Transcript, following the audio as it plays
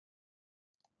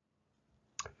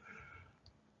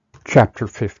Chapter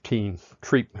 15,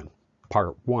 Treatment,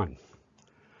 Part 1.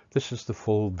 This is the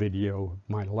full video of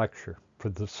my lecture for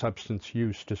the Substance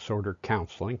Use Disorder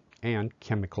Counseling and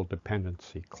Chemical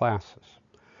Dependency classes.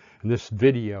 In this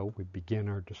video, we begin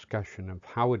our discussion of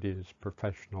how it is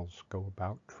professionals go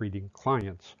about treating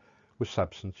clients with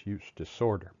substance use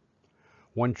disorder.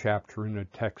 One chapter in a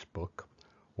textbook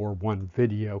or one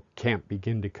video can't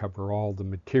begin to cover all the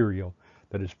material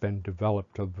that has been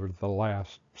developed over the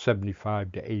last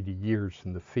 75 to 80 years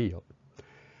in the field.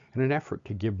 In an effort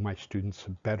to give my students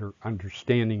a better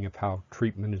understanding of how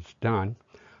treatment is done,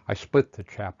 I split the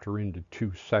chapter into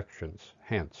two sections,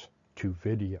 hence two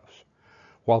videos.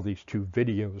 While these two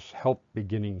videos help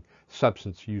beginning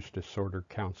substance use disorder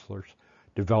counselors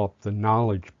develop the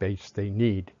knowledge base they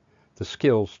need, the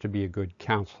skills to be a good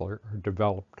counselor are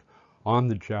developed on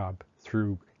the job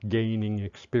through gaining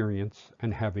experience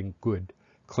and having good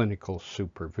clinical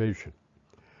supervision.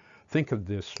 Think of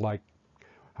this like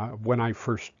when I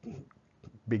first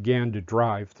began to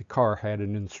drive, the car had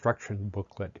an instruction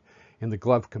booklet in the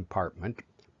glove compartment,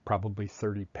 probably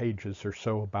 30 pages or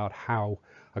so about how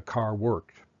a car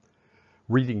worked.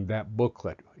 Reading that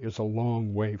booklet is a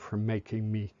long way from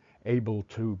making me able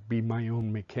to be my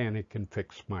own mechanic and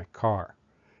fix my car.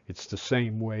 It's the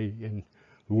same way in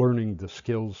learning the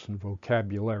skills and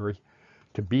vocabulary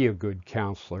to be a good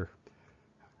counselor.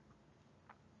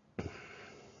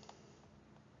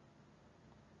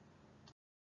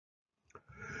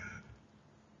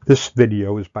 This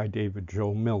video is by David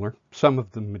Joel Miller. Some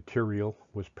of the material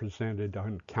was presented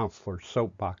on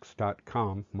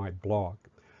counselorsoapbox.com, my blog.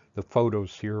 The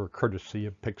photos here are courtesy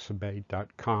of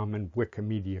pixabay.com and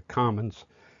Wikimedia Commons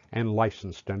and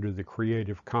licensed under the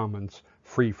Creative Commons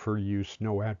free for use,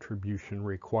 no attribution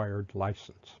required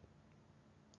license.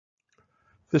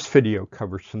 This video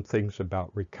covers some things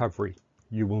about recovery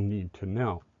you will need to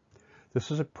know. This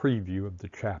is a preview of the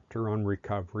chapter on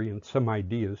recovery and some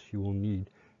ideas you will need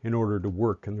in order to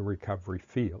work in the recovery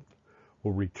field.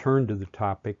 We'll return to the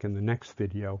topic in the next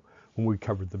video when we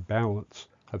cover the balance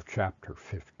of Chapter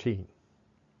 15.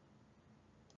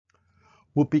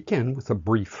 We'll begin with a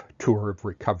brief tour of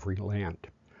recovery land.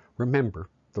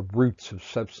 Remember, the roots of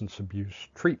substance abuse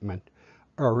treatment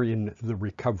are in the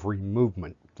recovery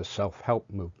movement, the self-help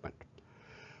movement.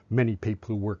 Many people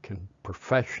who work in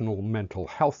professional mental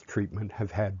health treatment have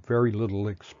had very little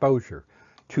exposure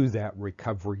to that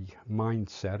recovery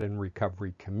mindset and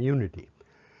recovery community.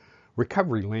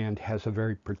 Recovery land has a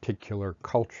very particular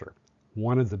culture.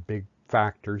 One of the big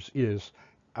factors is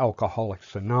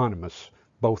Alcoholics Anonymous,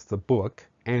 both the book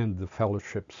and the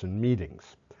fellowships and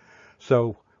meetings.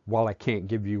 So while I can't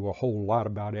give you a whole lot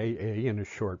about AA in a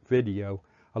short video,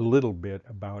 a little bit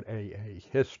about AA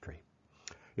history.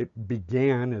 It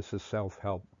began as a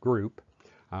self-help group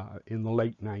in the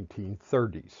late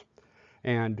 1930s.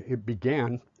 And it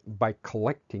began by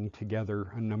collecting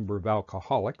together a number of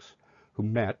alcoholics who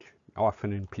met,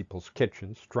 often in people's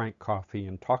kitchens, drank coffee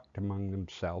and talked among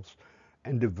themselves,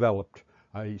 and developed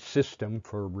a system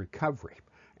for recovery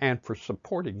and for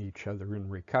supporting each other in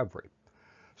recovery.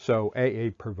 So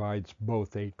AA provides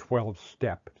both a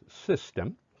 12-step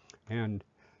system, and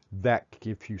that,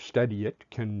 if you study it,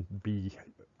 can be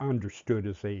understood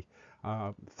as a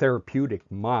therapeutic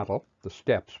model. The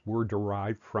steps were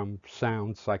derived from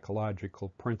sound psychological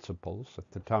principles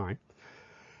at the time.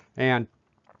 And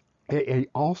AA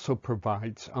also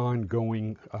provides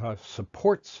ongoing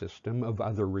support system of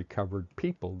other recovered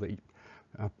people that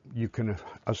you can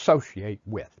associate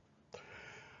with.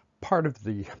 Part of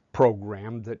the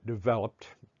program that developed,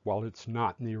 while it's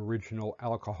not in the original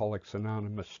Alcoholics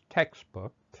Anonymous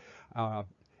textbook,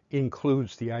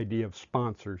 includes the idea of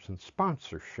sponsors and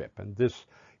sponsorship. And this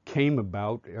came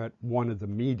about at one of the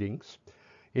meetings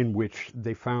in which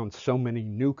they found so many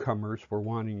newcomers were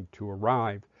wanting to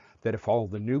arrive that if all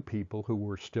the new people who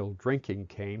were still drinking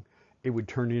came, it would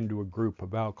turn into a group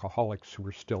of alcoholics who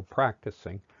were still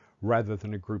practicing rather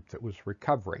than a group that was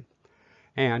recovering.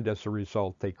 And as a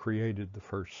result, they created the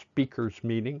first speakers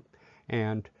meeting,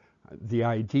 and the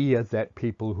idea that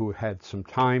people who had some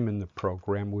time in the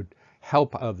program would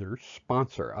help others,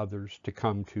 sponsor others to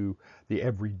come to the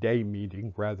everyday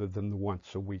meeting rather than the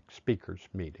once-a-week speakers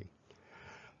meeting.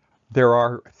 There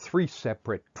are 3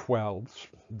 separate 12s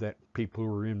that people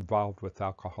who are involved with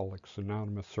Alcoholics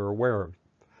Anonymous are aware of.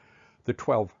 The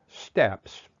 12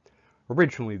 steps,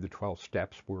 originally the 12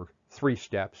 steps were 3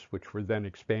 steps, which were then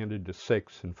expanded to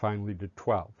 6 and finally to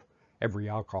 12. Every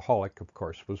alcoholic, of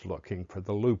course, was looking for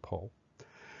the loophole.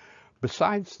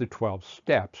 Besides the 12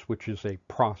 steps, which is a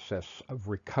process of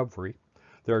recovery,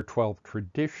 there are 12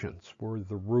 traditions, were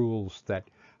the rules that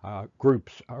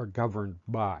groups are governed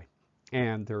by.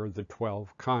 and there are the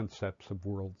 12 concepts of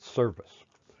world service.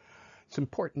 It's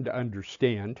important to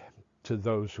understand, to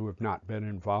those who have not been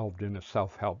involved in a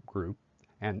self-help group,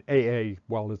 and AA,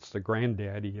 while it's the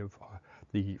granddaddy of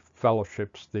the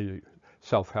fellowships, the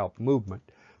self-help movement,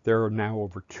 there are now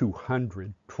over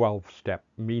 200 12-step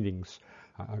meetings,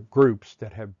 groups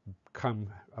that have come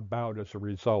about as a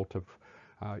result of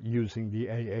using the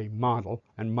AA model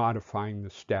and modifying the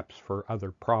steps for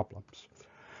other problems.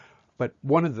 But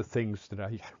one of the things that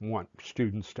I want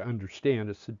students to understand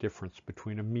is the difference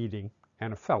between a meeting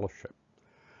and a fellowship.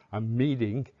 A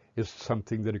meeting is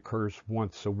something that occurs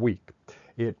once a week.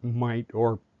 It might,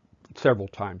 or several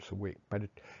times a week, but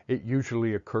it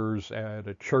usually occurs at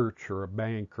a church or a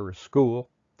bank or a school,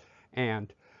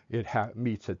 and it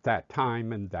meets at that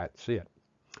time, and that's it.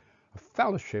 A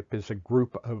fellowship is a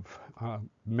group of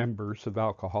members of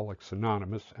Alcoholics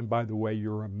Anonymous, and by the way,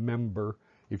 you're a member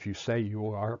if you say you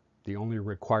are. The only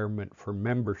requirement for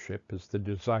membership is the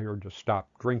desire to stop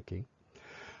drinking.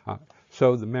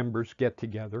 So the members get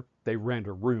together, they rent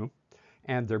a room,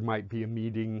 and there might be a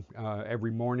meeting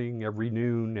every morning, every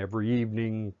noon, every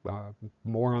evening,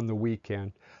 more on the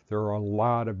weekend. There are a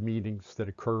lot of meetings that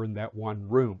occur in that one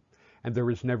room, and there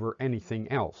is never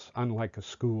anything else, unlike a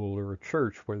school or a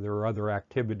church where there are other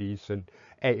activities, and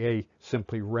AA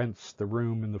simply rents the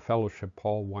room in the fellowship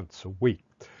hall once a week.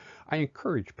 I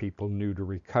encourage people new to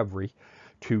recovery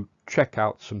to check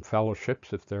out some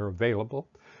fellowships if they're available,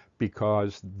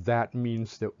 because that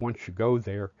means that once you go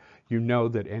there, you know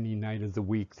that any night of the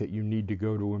week that you need to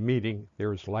go to a meeting,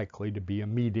 there is likely to be a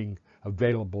meeting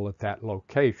available at that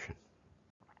location.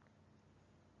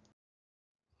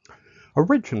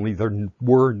 Originally, there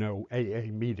were no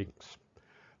AA meetings.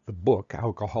 The book,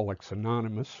 Alcoholics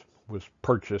Anonymous, was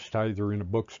purchased either in a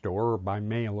bookstore or by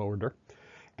mail order,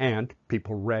 and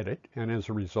people read it, and as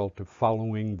a result of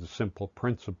following the simple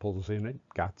principles in it,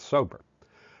 got sober.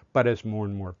 But as more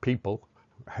and more people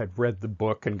had read the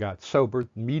book and got sober,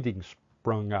 meetings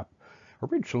sprung up.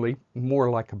 Originally, more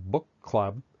like a book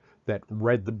club that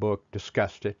read the book,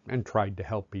 discussed it, and tried to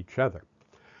help each other.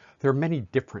 There are many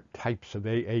different types of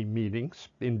AA meetings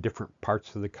in different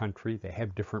parts of the country. They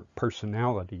have different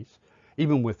personalities.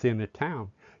 Even within a town,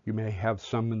 you may have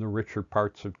some in the richer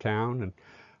parts of town and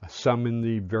some in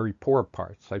the very poor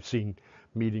parts. I've seen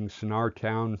meetings in our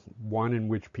town, one in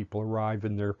which people arrive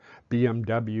in their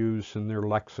BMWs and their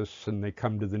Lexus and they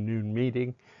come to the noon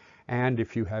meeting. And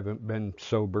if you haven't been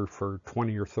sober for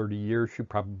 20 or 30 years, you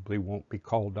probably won't be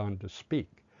called on to speak.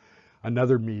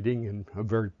 Another meeting in a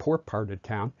very poor part of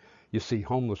town, you see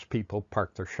homeless people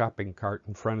park their shopping cart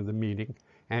in front of the meeting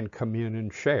and come in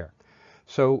and share.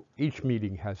 So each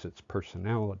meeting has its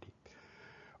personality.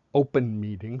 Open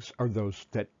meetings are those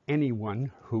that anyone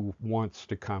who wants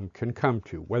to come can come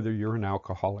to, whether you're an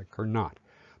alcoholic or not.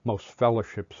 Most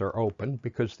fellowships are open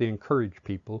because they encourage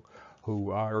people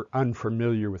who are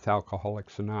unfamiliar with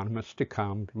Alcoholics Anonymous to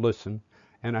come, listen,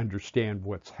 and understand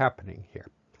what's happening here.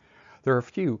 There are a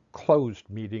few closed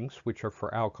meetings which are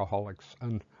for alcoholics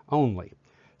only.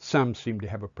 Some seem to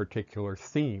have a particular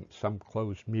theme. Some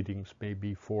closed meetings may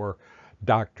be for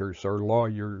doctors or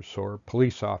lawyers or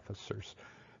police officers.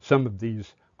 Some of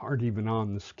these aren't even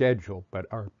on the schedule, but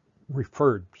are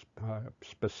referred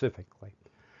specifically.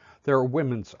 There are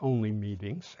women's only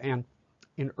meetings, and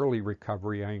in early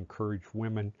recovery, I encourage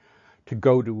women to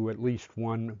go to at least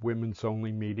one women's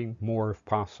only meeting, more if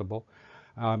possible.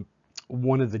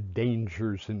 One of the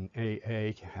dangers in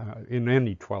AA, in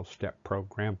any 12-step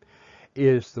program,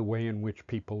 is the way in which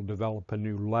people develop a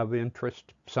new love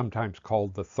interest, sometimes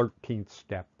called the 13th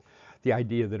step. The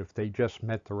idea that if they just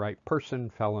met the right person,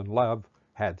 fell in love,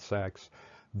 had sex,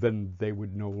 then they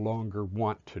would no longer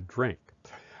want to drink.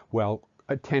 Well,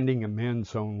 attending a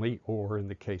men's only, or in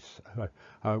the case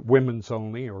women's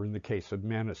only, or in the case of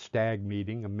men, a stag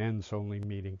meeting, a men's only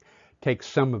meeting, takes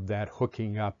some of that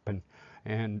hooking up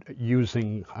and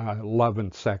using love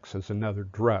and sex as another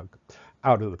drug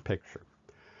out of the picture.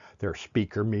 There are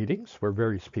speaker meetings where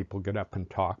various people get up and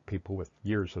talk, people with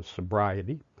years of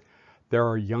sobriety. There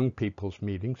are young people's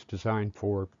meetings designed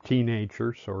for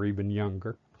teenagers or even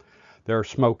younger. There are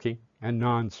smoking and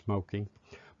non-smoking.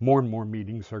 More and more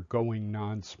meetings are going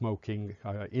non-smoking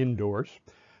indoors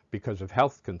because of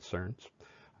health concerns.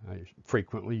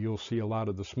 Frequently you'll see a lot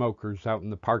of the smokers out in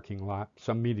the parking lot.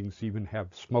 Some meetings even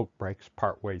have smoke breaks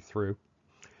partway through.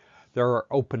 There are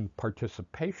open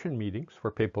participation meetings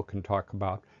where people can talk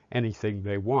about anything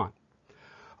they want.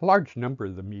 A large number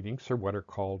of the meetings are what are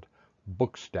called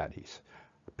book studies.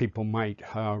 People might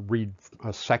read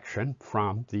a section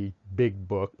from the big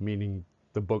book, meaning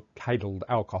the book titled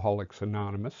Alcoholics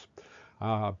Anonymous.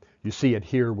 You see it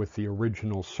here with the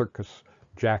original circus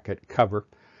jacket cover.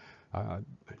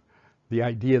 The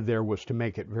idea there was to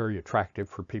make it very attractive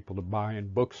for people to buy in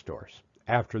bookstores.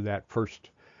 After that first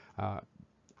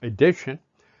edition,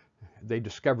 they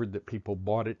discovered that people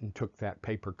bought it and took that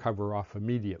paper cover off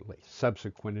immediately.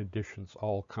 Subsequent editions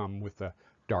all come with a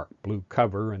dark blue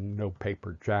cover and no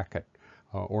paper jacket,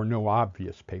 or no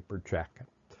obvious paper jacket.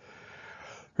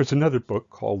 There's another book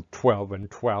called 12 and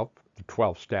 12, the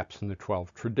 12 Steps and the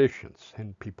 12 Traditions,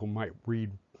 and people might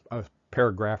read a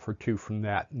paragraph or two from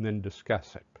that and then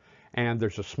discuss it. And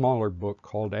there's a smaller book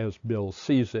called As Bill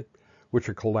Sees It, which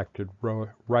are collected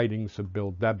writings of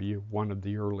Bill W., one of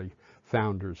the early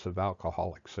founders of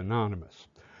Alcoholics Anonymous.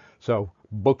 So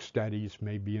book studies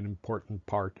may be an important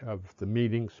part of the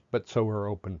meetings, but so are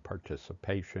open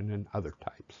participation and other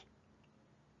types.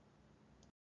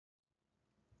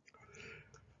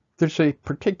 There's a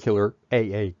particular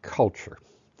AA culture,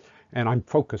 and I'm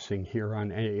focusing here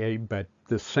on AA, but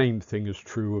the same thing is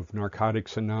true of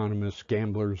Narcotics Anonymous,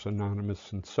 Gamblers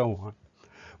Anonymous, and so on.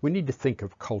 We need to think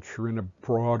of culture in a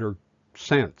broader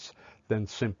sense than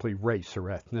simply race or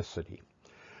ethnicity.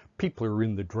 People who are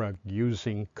in the drug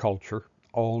using culture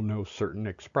all know certain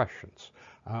expressions.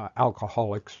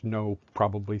 Alcoholics know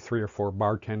probably 3 or 4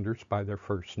 bartenders by their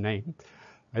first name.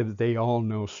 They all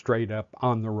know straight up,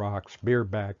 on the rocks, beer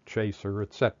back, chaser,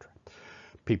 etc.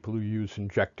 People who use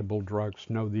injectable drugs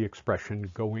know the expression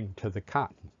going to the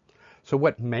cotton. So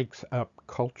what makes up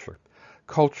culture?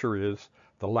 Culture is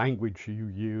the language you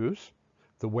use,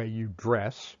 the way you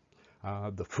dress,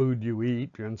 the food you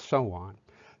eat, and so on.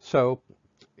 So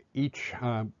each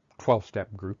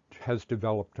 12-step group has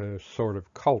developed a sort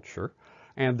of culture,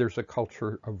 and there's a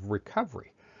culture of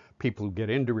recovery. People who get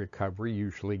into recovery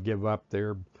usually give up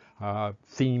their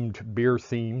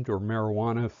beer-themed or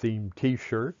marijuana-themed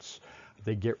t-shirts.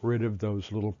 They get rid of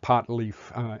those little pot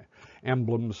leaf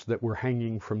emblems that were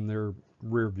hanging from their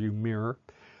rearview mirror.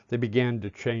 They began to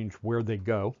change where they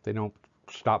go. They don't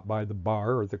stop by the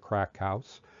bar or the crack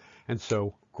house. And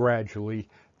so gradually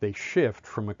they shift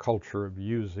from a culture of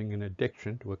using and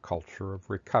addiction to a culture of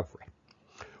recovery.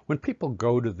 When people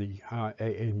go to the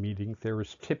AA meeting, there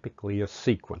is typically a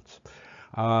sequence.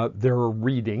 There are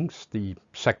readings. The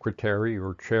secretary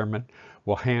or chairman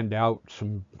will hand out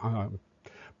some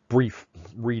brief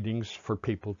readings for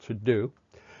people to do.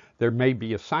 There may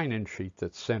be a sign-in sheet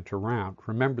that's sent around.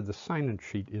 Remember, the sign-in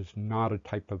sheet is not a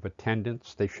type of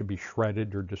attendance. They should be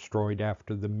shredded or destroyed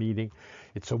after the meeting.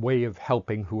 It's a way of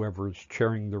helping whoever is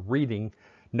chairing the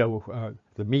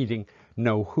meeting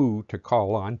know who to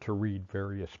call on to read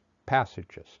various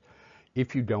passages.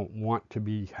 If you don't want to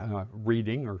be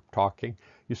reading or talking,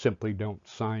 you simply don't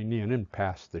sign in and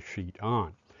pass the sheet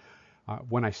on.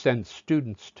 When I send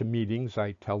students to meetings,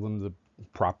 I tell them the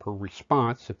proper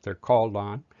response, if they're called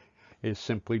on, is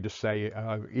simply to say,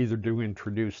 either to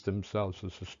introduce themselves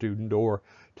as a student or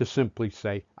to simply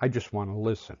say, I just want to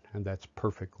listen, and that's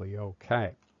perfectly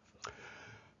okay.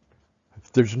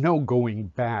 There's no going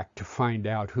back to find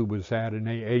out who was at an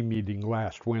AA meeting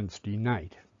last Wednesday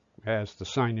night, as the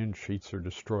sign-in sheets are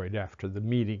destroyed after the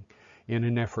meeting in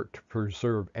an effort to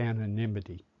preserve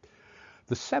anonymity.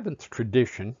 The 7th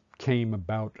tradition came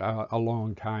about a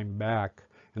long time back,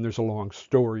 and there's a long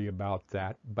story about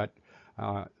that, but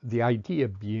the idea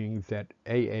being that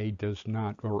AA does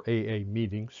not, or AA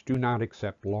meetings do not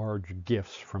accept large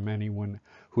gifts from anyone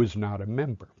who is not a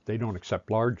member. They don't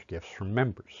accept large gifts from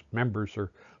members. Members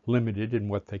are limited in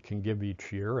what they can give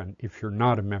each year, and if you're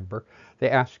not a member, they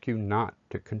ask you not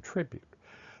to contribute.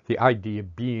 The idea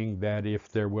being that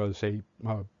if there was a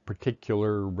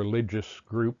particular religious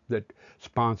group that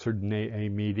sponsored an AA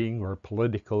meeting or a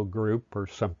political group or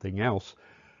something else,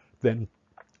 then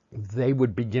they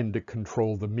would begin to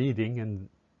control the meeting, and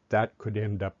that could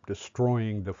end up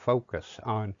destroying the focus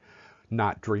on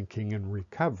not drinking and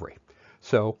recovery.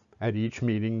 So at each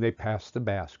meeting they pass the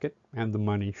basket, and the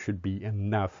money should be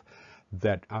enough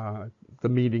that the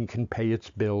meeting can pay its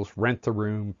bills, rent the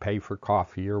room, pay for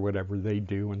coffee or whatever they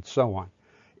do, and so on.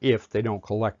 If they don't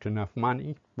collect enough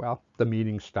money, well, the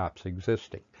meeting stops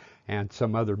existing, and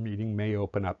some other meeting may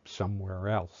open up somewhere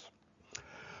else.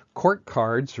 Court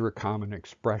cards are a common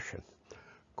expression.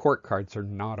 Court cards are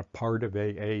not a part of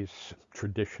AA's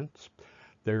traditions.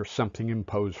 They're something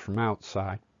imposed from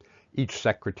outside. Each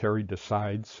secretary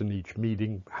decides in each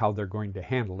meeting how they're going to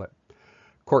handle it.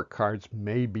 Court cards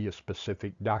may be a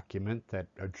specific document that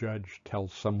a judge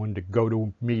tells someone to go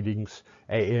to meetings,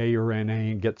 AA or NA,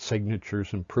 and get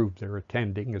signatures and prove they're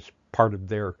attending as part of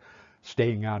their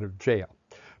staying out of jail.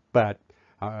 But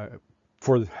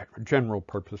for general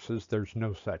purposes, there's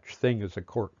no such thing as a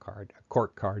court card. A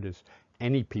court card is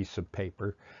any piece of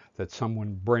paper that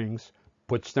someone brings,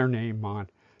 puts their name on,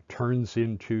 turns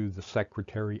into the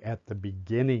secretary at the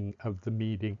beginning of the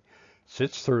meeting,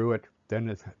 sits through it, then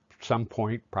at some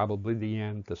point, probably the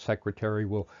end, the secretary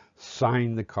will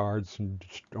sign the cards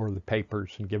or the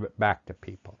papers and give it back to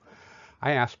people.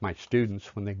 I ask my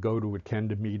students when they go to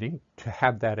attend a meeting to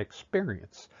have that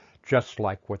experience, just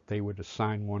like what they would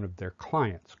assign one of their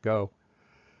clients. Go,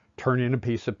 turn in a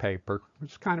piece of paper.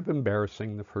 It's kind of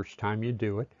embarrassing the first time you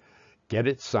do it. Get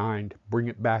it signed, bring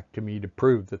it back to me to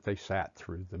prove that they sat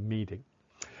through the meeting.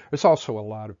 There's also a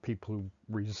lot of people who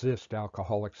resist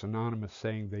Alcoholics Anonymous,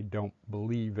 saying they don't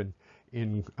believe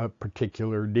in a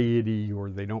particular deity, or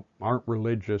they aren't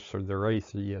religious, or they're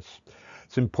atheists.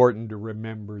 It's important to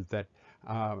remember that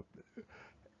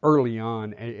early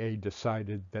on, AA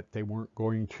decided that they weren't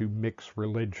going to mix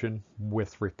religion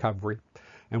with recovery.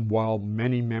 And while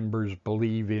many members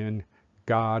believe in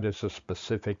God as a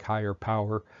specific higher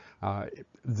power,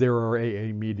 there are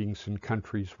AA meetings in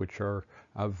countries which are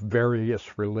of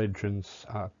various religions.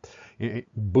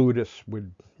 Buddhists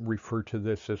would refer to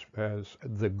this as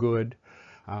the good.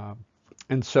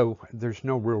 And so there's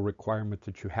no real requirement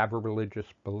that you have a religious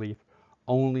belief,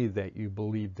 only that you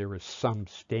believe there is some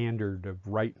standard of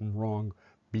right and wrong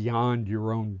beyond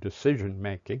your own decision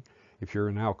making. If you're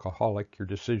an alcoholic, your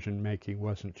decision making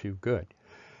wasn't too good.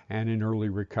 And in early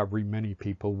recovery, many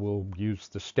people will use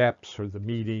the steps or the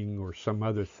meeting or some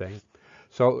other thing.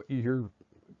 So your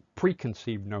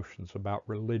preconceived notions about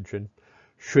religion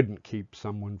shouldn't keep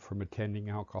someone from attending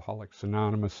Alcoholics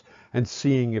Anonymous and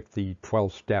seeing if the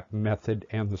 12-step method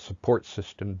and the support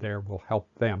system there will help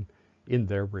them in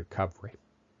their recovery.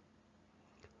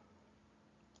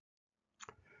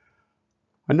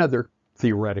 Another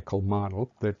theoretical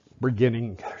model that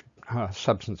beginning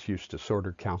substance use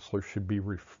disorder counselors should be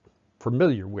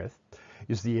familiar with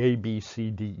is the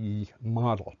ABCDE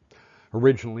model.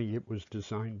 Originally, it was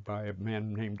designed by a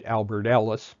man named Albert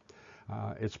Ellis.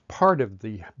 It's part of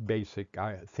the basic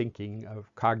thinking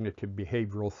of cognitive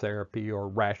behavioral therapy or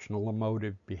rational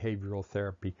emotive behavioral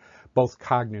therapy, both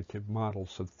cognitive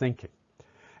models of thinking.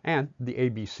 And the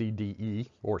ABCDE,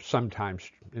 or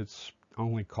sometimes it's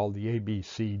only called the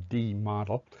ABCD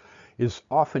model, is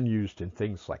often used in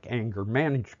things like anger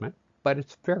management, but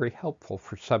it's very helpful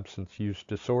for substance use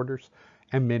disorders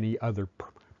and many other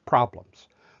problems.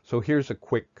 So here's a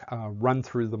quick run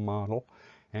through the model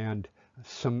and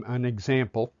an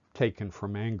example taken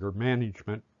from anger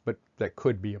management, but that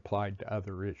could be applied to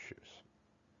other issues.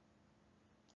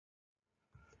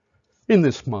 In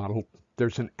this model,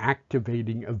 there's an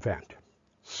activating event.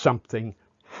 Something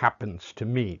happens to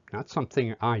me, not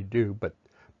something I do,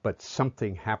 but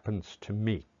something happens to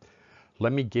me.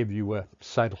 Let me give you a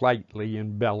slightly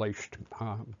embellished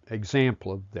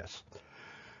example of this.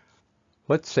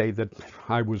 Let's say that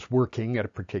I was working at a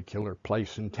particular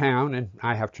place in town and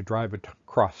I have to drive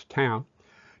across town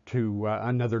to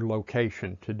another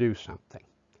location to do something.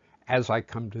 As I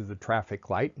come to the traffic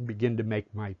light and begin to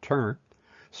make my turn,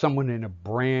 someone in a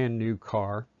brand new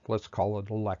car, let's call it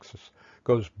a Lexus,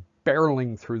 goes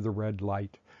barreling through the red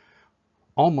light,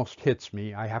 almost hits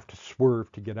me. I have to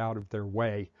swerve to get out of their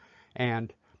way,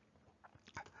 and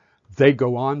they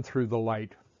go on through the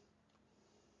light.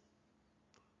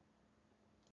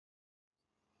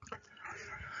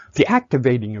 The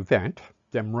activating event,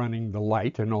 them running the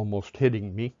light and almost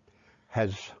hitting me,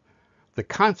 has the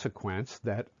consequence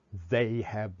that they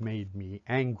have made me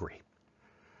angry.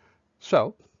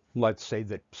 So let's say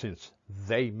that since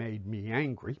they made me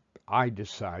angry, I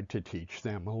decide to teach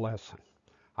them a lesson.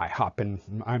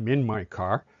 I'm in my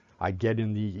car, I get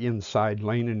in the inside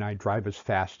lane and I drive as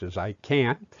fast as I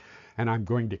can, and I'm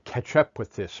going to catch up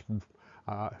with this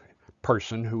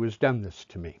person who has done this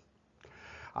to me.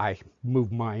 I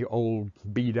move my old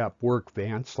beat-up work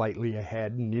van slightly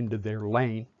ahead and into their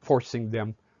lane, forcing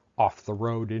them off the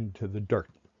road into the dirt.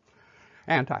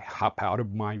 And I hop out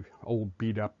of my old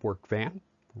beat-up work van,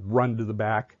 run to the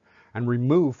back, and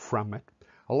remove from it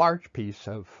a large piece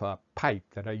of pipe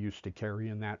that I used to carry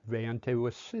in that van to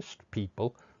assist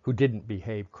people who didn't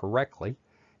behave correctly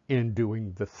in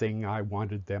doing the thing I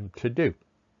wanted them to do.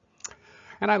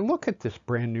 And I look at this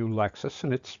brand new Lexus,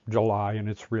 and it's July and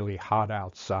it's really hot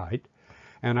outside,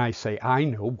 and I say, I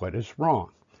know what is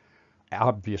wrong.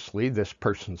 Obviously, this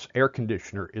person's air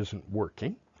conditioner isn't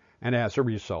working, and as a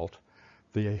result,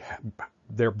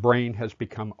 their brain has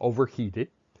become overheated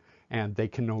and they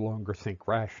can no longer think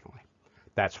rationally.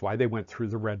 That's why they went through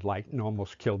the red light and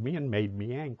almost killed me and made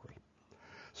me angry.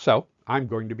 So I'm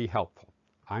going to be helpful.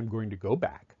 I'm going to go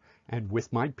back and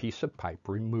with my piece of pipe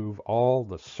remove all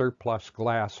the surplus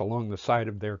glass along the side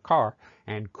of their car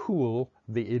and cool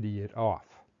the idiot off.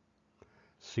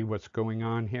 See what's going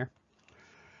on here?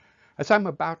 As I'm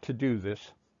about to do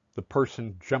this, the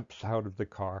person jumps out of the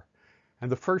car, and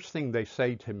the first thing they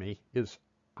say to me is,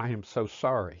 "I am so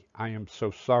sorry. I am so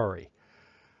sorry.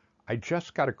 I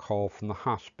just got a call from the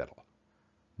hospital.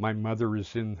 My mother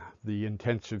is in the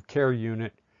intensive care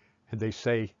unit, and they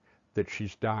say that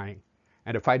she's dying.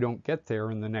 And if I don't get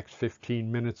there in the next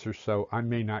 15 minutes or so, I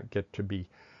may not get to be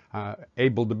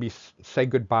able to say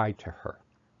goodbye to her."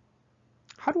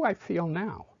 How do I feel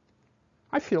now?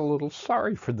 I feel a little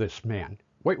sorry for this man.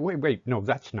 Wait. No,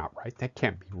 that's not right. That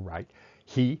can't be right.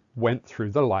 He went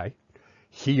through the light.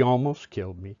 He almost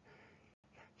killed me.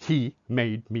 He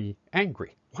made me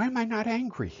angry. Why am I not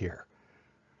angry here?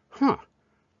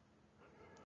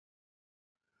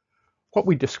 What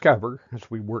we discover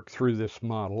as we work through this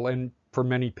model, and for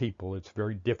many people it's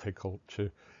very difficult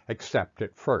to accept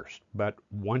at first, but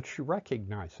once you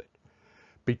recognize it,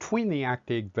 between the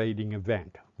activating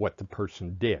event, what the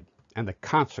person did, and the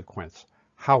consequence,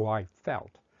 how I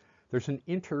felt, there's an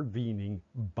intervening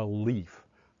belief,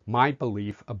 my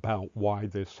belief about why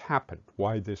this happened,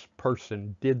 why this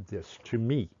person did this to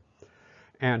me.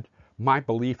 And my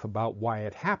belief about why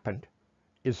it happened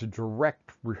is a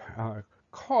direct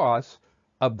cause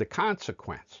of the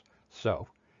consequence. So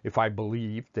if I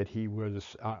believe that he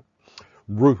was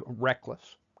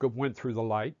reckless, went through the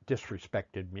light,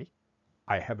 disrespected me,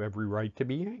 I have every right to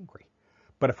be angry.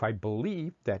 But if I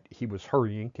believe that he was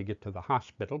hurrying to get to the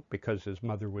hospital because his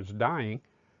mother was dying,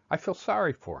 I feel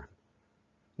sorry for him.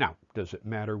 Now, does it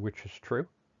matter which is true?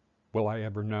 Will I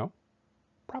ever know?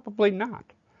 Probably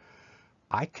not.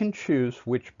 I can choose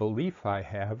which belief I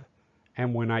have,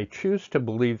 and when I choose to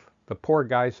believe the poor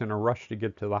guy's in a rush to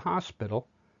get to the hospital,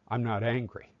 I'm not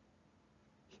angry.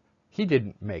 He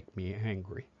didn't make me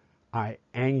angry. I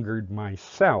angered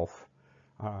myself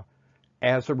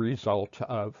as a result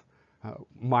of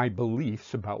my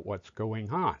beliefs about what's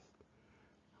going on.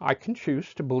 I can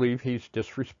choose to believe he's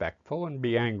disrespectful and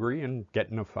be angry and get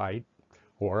in a fight,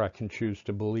 or I can choose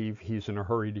to believe he's in a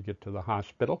hurry to get to the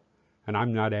hospital and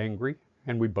I'm not angry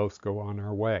and we both go on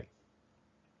our way.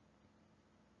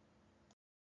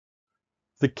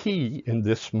 The key in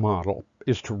this model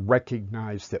is to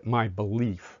recognize that my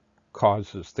belief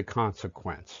causes the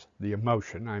consequence, the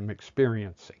emotion I'm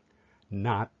experiencing,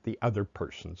 not the other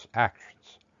person's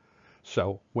actions.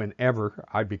 So whenever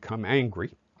I become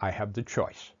angry, I have the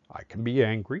choice. I can be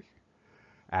angry,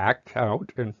 act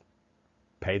out, and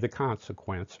pay the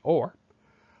consequence, or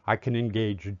I can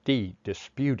engage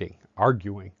disputing,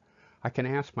 arguing. I can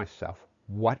ask myself,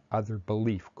 what other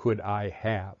belief could I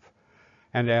have?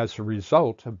 And as a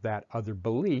result of that other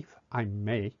belief, I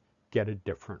may get a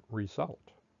different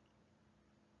result.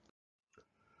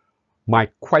 My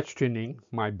questioning,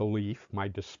 my belief, my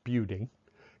disputing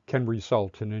can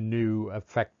result in a new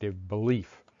effective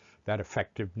belief. That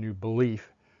effective new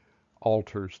belief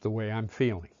alters the way I'm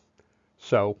feeling.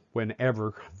 So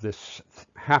whenever this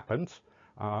happens,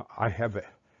 I have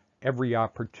every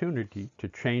opportunity to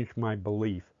change my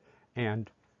belief, and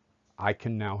I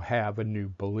can now have a new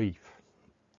belief.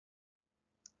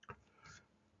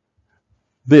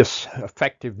 This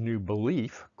effective new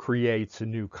belief creates a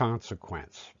new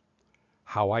consequence,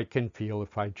 how I can feel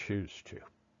if I choose to.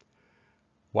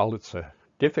 While it's a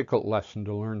difficult lesson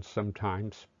to learn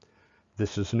sometimes,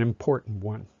 this is an important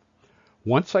one.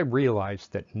 Once I realize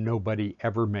that nobody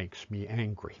ever makes me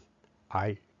angry,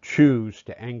 I choose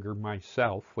to anger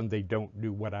myself when they don't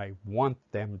do what I want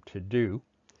them to do,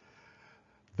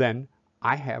 then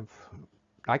I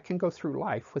can go through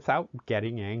life without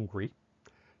getting angry.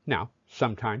 Now,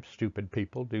 sometimes stupid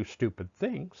people do stupid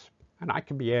things, and I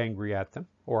can be angry at them,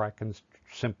 or I can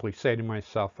simply say to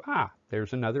myself,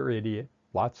 there's another idiot,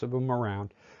 lots of them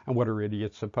around, and what are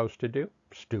idiots supposed to do?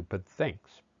 Stupid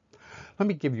things. Let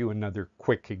me give you another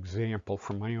quick example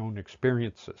from my own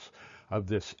experiences of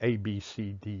this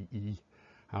ABCDE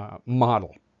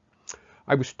model.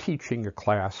 I was teaching a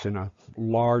class in a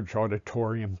large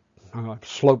auditorium,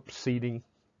 sloped seating,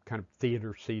 kind of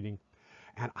theater seating,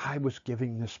 and I was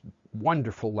giving this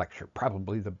wonderful lecture,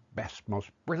 probably the best,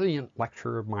 most brilliant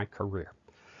lecture of my career.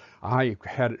 I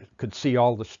could see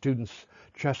all the students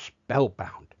just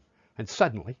spellbound. And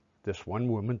suddenly, this one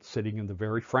woman sitting in the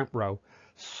very front row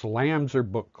slams her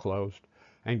book closed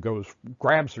and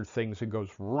grabs her things and goes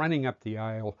running up the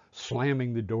aisle,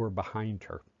 slamming the door behind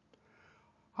her.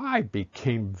 I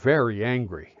became very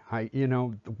angry.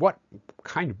 What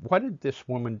did this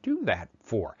woman do that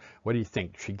for? What do you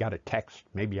think? She got a text,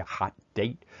 maybe a hot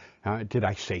date? Did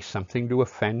I say something to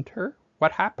offend her?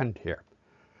 What happened here?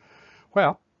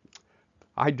 Well,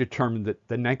 I determined that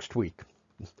the next week,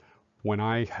 when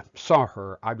I saw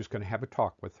her, I was going to have a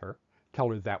talk with her, tell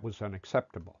her that was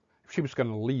unacceptable. If she was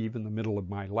going to leave in the middle of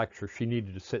my lecture, she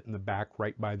needed to sit in the back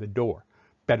right by the door.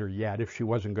 Better yet, if she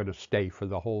wasn't going to stay for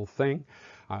the whole thing,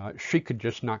 she could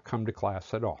just not come to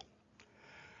class at all.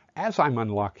 As I'm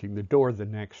unlocking the door the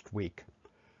next week,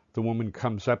 the woman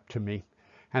comes up to me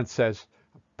and says,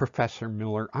 "Professor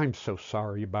Miller, I'm so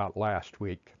sorry about last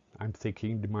week." I'm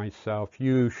thinking to myself,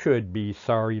 you should be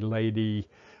sorry, lady.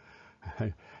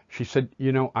 She said,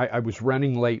 "You know, I was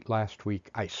running late last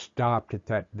week. I stopped at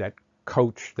that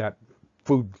Coach, that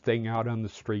food thing out on the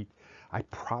street. I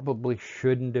probably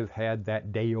shouldn't have had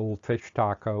that day-old fish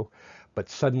taco, but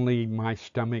suddenly my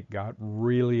stomach got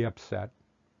really upset.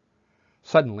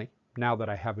 Suddenly, now that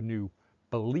I have a new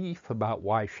belief about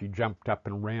why she jumped up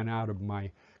and ran out of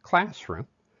my classroom,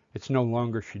 it's no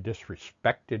longer she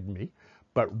disrespected me,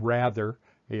 but rather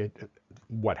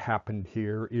what happened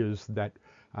here is that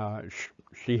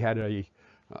she had a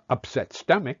upset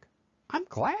stomach. I'm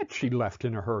glad she left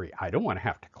in a hurry. I don't want to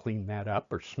have to clean that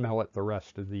up or smell it the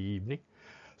rest of the evening."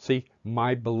 See,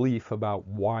 my belief about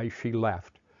why she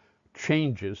left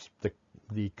changes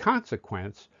the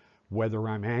consequence, whether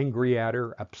I'm angry at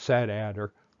her, upset at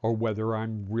her, or whether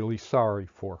I'm really sorry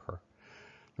for her.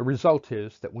 The result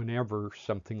is that whenever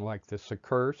something like this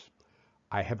occurs,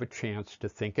 I have a chance to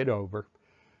think it over,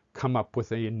 come up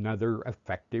with another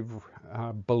effective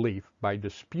belief by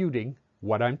disputing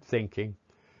what I'm thinking.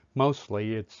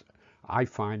 Mostly I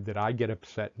find that I get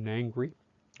upset and angry,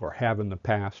 or have in the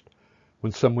past,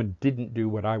 when someone didn't do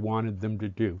what I wanted them to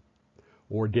do,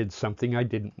 or did something I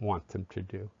didn't want them to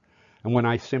do. And when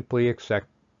I simply accept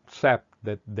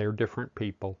that they're different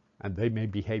people and they may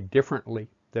behave differently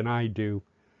than I do,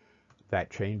 that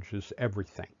changes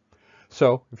everything.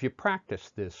 So if you practice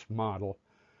this model,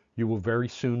 you will very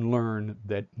soon learn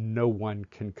that no one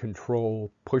can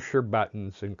push your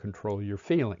buttons and control your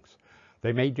feelings.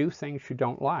 They may do things you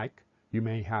don't like. You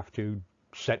may have to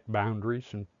set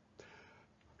boundaries and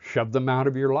shove them out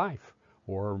of your life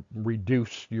or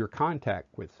reduce your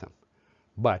contact with them.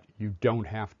 But you don't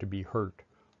have to be hurt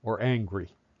or angry.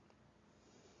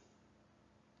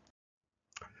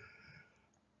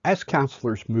 As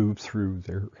counselors move through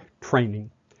their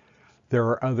training, there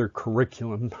are other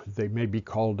curriculum they may be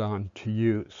called on to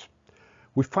use.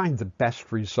 We find the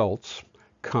best results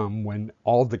come when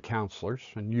all the counselors,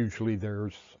 and usually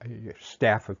there's a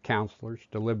staff of counselors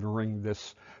delivering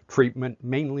this treatment,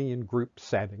 mainly in group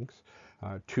settings,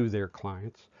 to their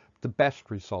clients. The best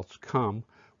results come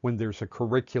when there's a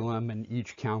curriculum and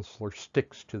each counselor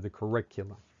sticks to the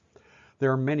curriculum.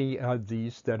 There are many of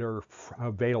these that are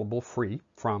available free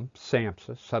from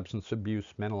SAMHSA, Substance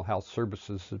Abuse Mental Health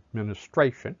Services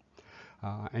Administration,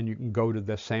 and you can go to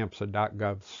the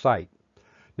samhsa.gov site.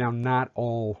 Now, not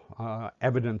all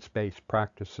evidence-based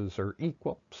practices are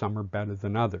equal. Some are better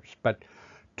than others, but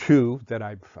two that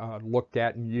I've looked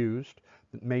at and used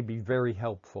that may be very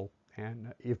helpful,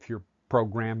 and if your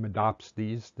program adopts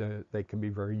these, they can be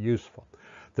very useful.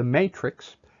 The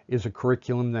Matrix is a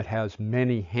curriculum that has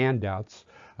many handouts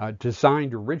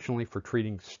designed originally for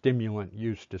treating stimulant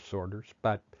use disorders,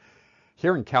 but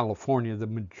here in California, the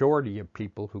majority of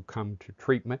people who come to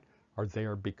treatment are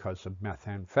there because of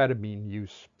methamphetamine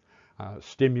use.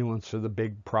 Stimulants are the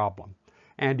big problem.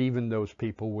 And even those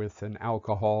people with an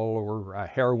alcohol or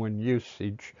heroin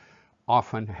usage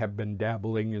often have been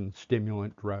dabbling in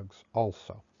stimulant drugs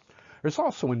also. There's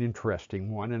also an interesting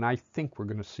one, and I think we're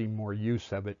going to see more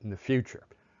use of it in the future,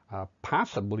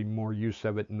 possibly more use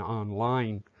of it in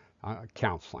online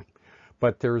counseling.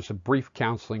 But there's a brief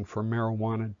counseling for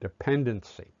marijuana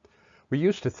dependency. We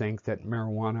used to think that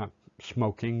marijuana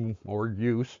smoking or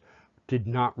use did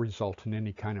not result in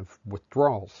any kind of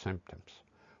withdrawal symptoms.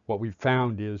 What we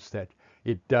found is that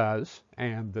it does,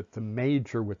 and that the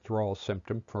major withdrawal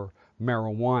symptom for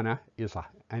marijuana is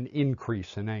an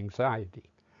increase in anxiety.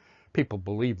 People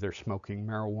believe they're smoking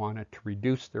marijuana to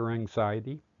reduce their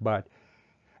anxiety, but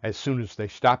as soon as they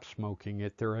stop smoking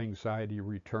it, their anxiety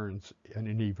returns in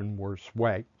an even worse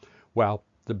way. Well,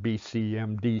 the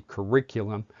BCMD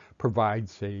curriculum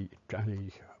provides a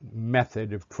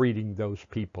method of treating those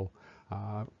people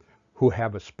who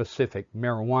have a specific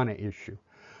marijuana issue.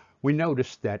 We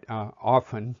noticed that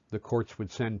often the courts would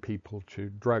send people to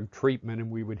drug treatment, and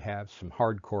we would have some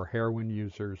hardcore heroin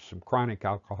users, some chronic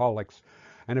alcoholics,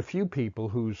 and a few people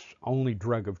whose only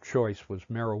drug of choice was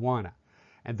marijuana.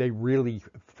 And they really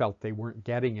felt they weren't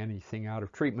getting anything out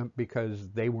of treatment because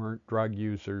they weren't drug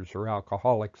users or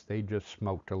alcoholics. They just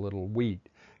smoked a little weed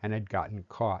and had gotten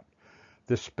caught.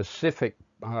 This specific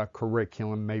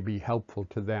curriculum may be helpful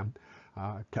to them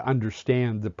to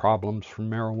understand the problems from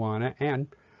marijuana and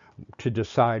to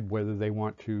decide whether they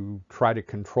want to try to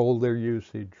control their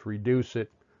usage, reduce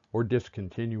it, or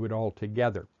discontinue it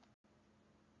altogether.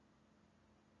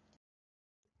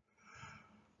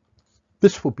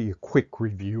 This will be a quick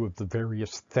review of the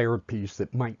various therapies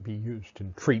that might be used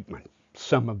in treatment.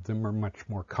 Some of them are much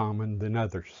more common than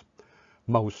others.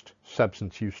 Most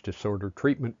substance use disorder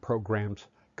treatment programs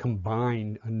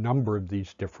combine a number of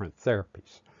these different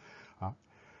therapies.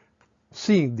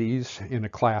 Seeing these in a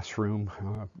classroom,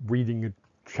 reading a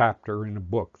chapter in a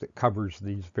book that covers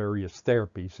these various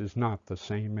therapies is not the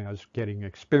same as getting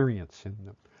experience in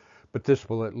them. But this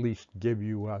will at least give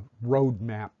you a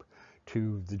roadmap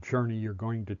to the journey you're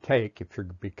going to take if you're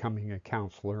becoming a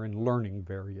counselor and learning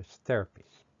various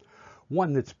therapies.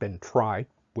 One that's been tried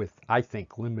with, I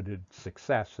think, limited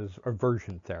success is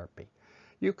aversion therapy.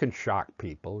 You can shock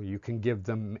people. You can give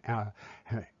them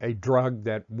a drug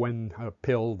that a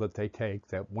pill that they take,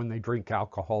 that when they drink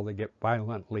alcohol, they get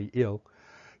violently ill.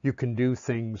 You can do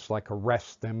things like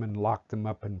arrest them and lock them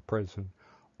up in prison,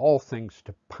 all things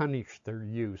to punish their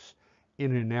use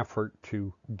in an effort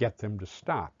to get them to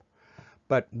stop.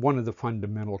 But one of the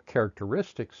fundamental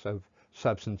characteristics of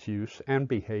substance use and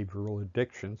behavioral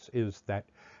addictions is that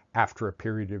after a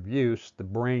period of use, the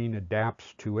brain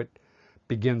adapts to it,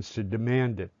 begins to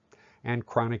demand it, and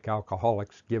chronic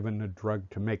alcoholics given a drug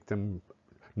to make them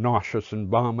nauseous and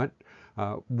vomit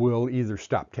will either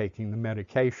stop taking the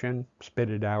medication, spit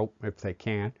it out if they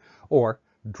can, or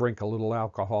drink a little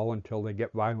alcohol until they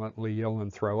get violently ill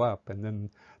and throw up, and then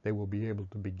they will be able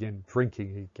to begin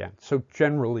drinking again. So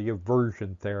generally,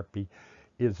 aversion therapy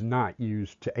is not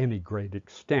used to any great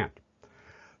extent.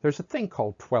 There's a thing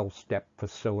called 12-step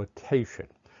facilitation,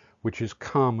 which is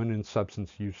common in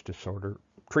substance use disorder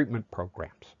treatment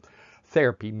programs.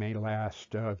 Therapy may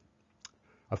last a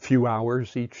few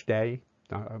hours each day,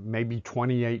 maybe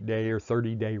 28-day or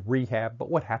 30-day rehab,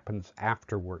 but what happens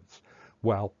afterwards?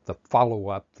 Well, the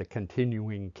follow-up, the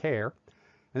continuing care.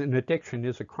 And addiction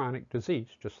is a chronic disease,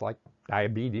 just like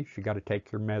diabetes. You got to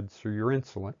take your meds or your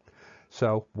insulin.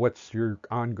 So what's your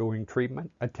ongoing treatment?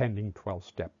 Attending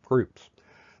 12-step groups.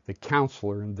 The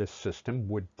counselor in this system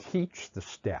would teach the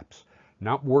steps,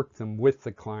 not work them with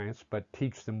the clients, but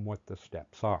teach them what the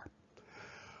steps are.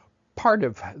 Part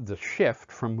of the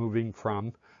shift from moving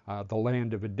from the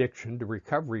land of addiction to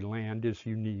recovery land is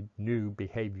you need new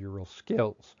behavioral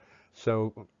skills.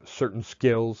 So certain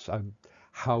skills,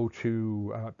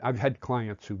 I've had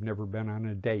clients who've never been on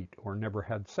a date or never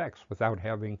had sex without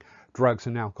having drugs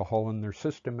and alcohol in their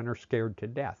system and are scared to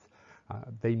death.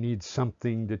 They need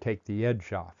something to take the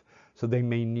edge off. So they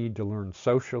may need to learn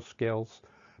social skills.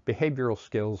 Behavioral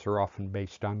skills are often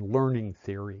based on learning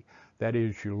theory. That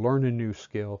is, you learn a new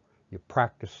skill, you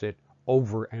practice it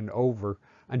over and over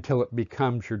until it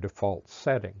becomes your default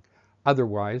setting.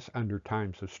 Otherwise, under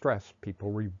times of stress,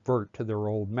 people revert to their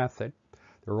old method,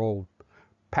 their old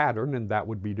pattern, and that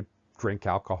would be to drink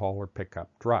alcohol or pick up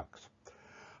drugs.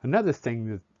 Another thing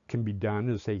that can be done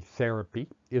as a therapy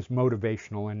is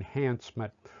motivational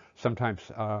enhancement,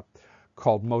 sometimes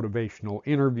called motivational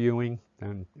interviewing,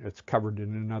 and it's covered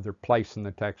in another place in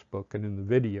the textbook and in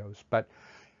the videos. But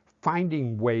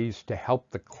finding ways to help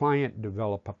the client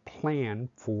develop a plan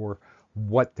for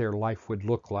what their life would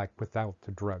look like without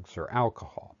the drugs or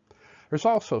alcohol. There's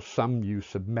also some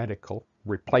use of medical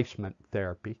replacement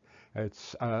therapy.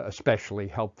 It's especially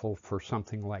helpful for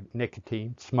something like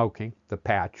nicotine. Smoking, the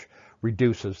patch,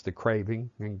 reduces the craving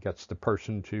and gets the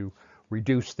person to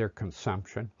reduce their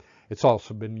consumption. It's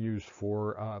also been used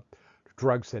for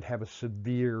drugs that have a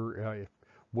severe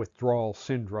withdrawal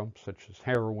syndrome, such as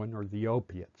heroin or the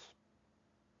opiates.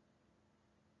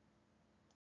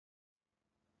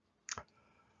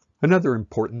 Another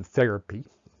important therapy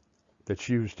that's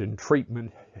used in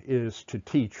treatment is to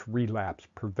teach relapse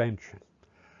prevention.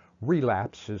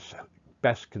 Relapse is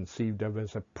best conceived of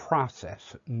as a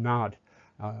process, not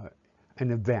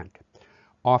an event.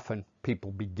 Often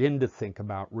people begin to think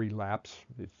about relapse.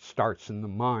 It starts in the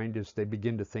mind as they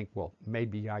begin to think, well,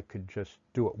 maybe I could just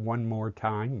do it one more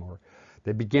time, or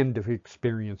they begin to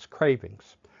experience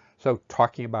cravings. So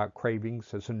talking about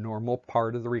cravings is a normal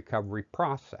part of the recovery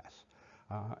process.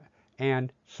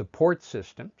 And support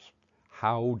systems.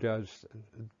 How does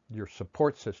your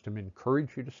support system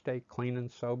encourage you to stay clean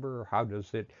and sober, or how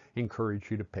does it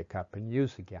encourage you to pick up and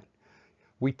use again?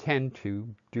 We tend to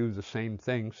do the same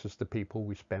things as the people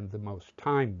we spend the most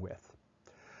time with.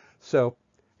 So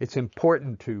it's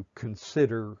important to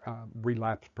consider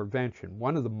relapse prevention.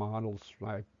 One of the models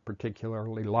I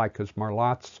particularly like is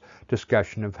Marlotte's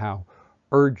discussion of how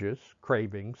urges,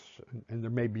 cravings, and there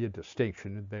may be a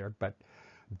distinction in there, but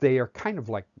they are kind of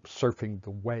like surfing the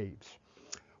waves.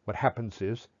 What happens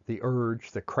is the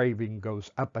urge, the craving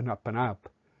goes up and up and up,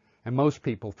 and most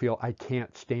people feel, I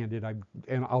can't stand it,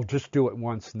 and I'll just do it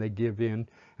once, and they give in,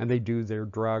 and they do their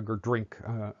drug or drink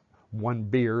one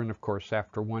beer, and of course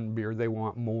after one beer they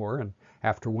want more, and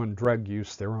after one drug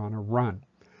use they're on a run.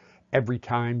 Every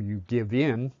time you give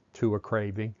in to a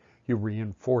craving, you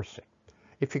reinforce it.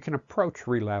 If you can approach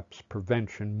relapse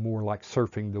prevention more like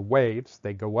surfing the waves,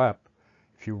 they go up.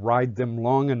 If you ride them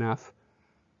long enough,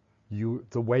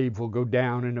 the wave will go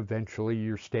down, and eventually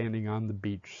you're standing on the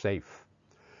beach safe.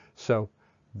 So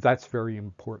that's very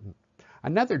important.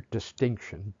 Another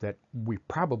distinction that we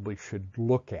probably should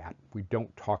look at, we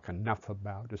don't talk enough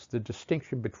about, is the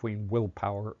distinction between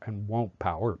willpower and won't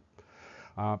power.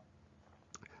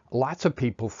 Lots of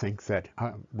people think that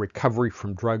recovery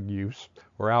from drug use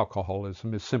or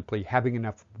alcoholism is simply having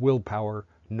enough willpower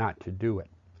not to do it.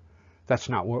 That's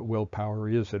not what willpower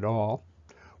is at all.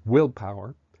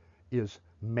 Willpower is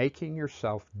making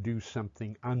yourself do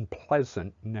something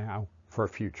unpleasant now for a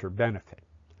future benefit.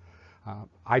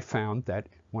 I found that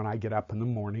when I get up in the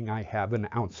morning, I have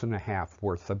 1.5 ounces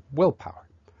worth of willpower.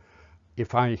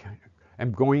 If I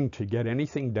am going to get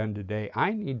anything done today,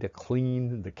 I need to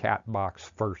clean the cat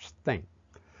box first thing.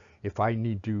 If I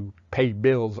need to pay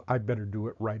bills, I better do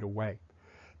it right away.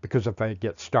 Because if I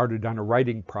get started on a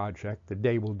writing project, the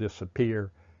day will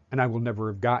disappear, and I will never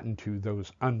have gotten to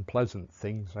those unpleasant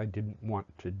things I didn't want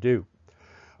to do.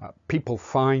 People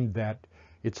find that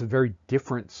it's a very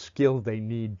different skill they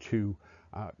need to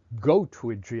go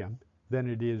to a gym than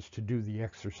it is to do the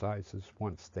exercises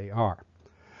once they are.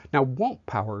 Now, won't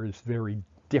power is very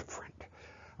different.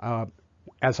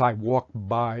 As I walk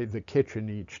by the kitchen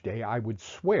each day, I would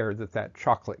swear that that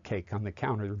chocolate cake on the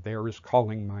counter there is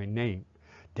calling my name.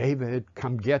 David,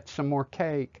 come get some more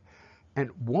cake. And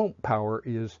won't power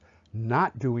is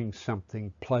not doing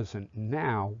something pleasant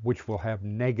now, which will have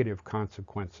negative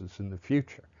consequences in the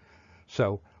future.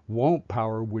 So won't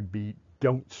power would be,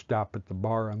 don't stop at the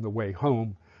bar on the way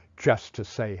home just to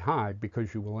say hi,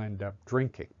 because you will end up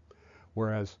drinking.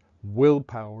 Whereas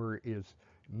willpower is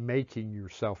making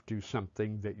yourself do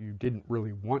something that you didn't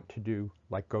really want to do,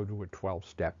 like go to a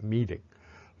 12-step meeting.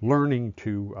 Learning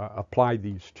to apply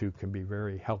these two can be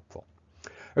very helpful.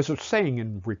 There's a saying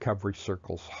in recovery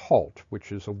circles, HALT,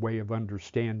 which is a way of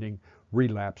understanding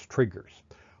relapse triggers.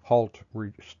 HALT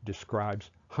describes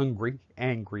hungry,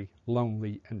 angry,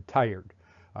 lonely, and tired.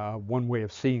 One way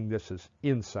of seeing this is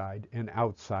inside and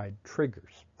outside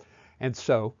triggers. And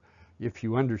so if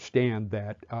you understand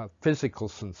that physical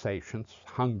sensations,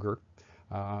 hunger,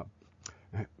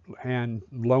 and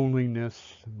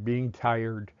loneliness, being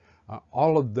tired,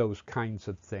 all of those kinds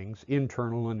of things,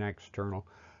 internal and external,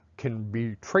 can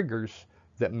be triggers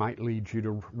that might lead you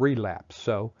to relapse.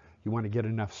 So you want to get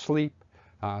enough sleep,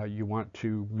 you want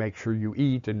to make sure you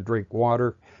eat and drink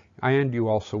water, and you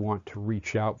also want to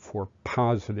reach out for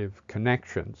positive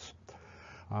connections.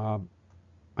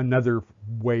 Another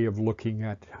way of looking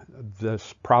at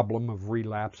this problem of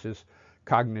relapse is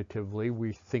cognitively.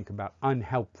 We think about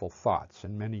unhelpful thoughts,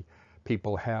 and many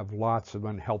people have lots of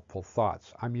unhelpful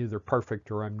thoughts. I'm either perfect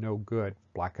or I'm no good,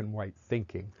 black and white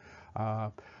thinking.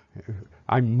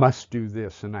 I must do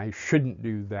this and I shouldn't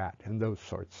do that, and those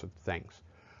sorts of things.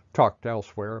 Talked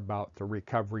elsewhere about the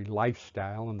recovery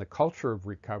lifestyle and the culture of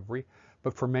recovery,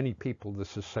 but for many people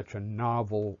this is such a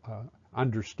novel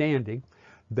understanding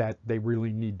that they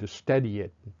really need to study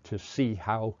it to see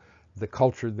how the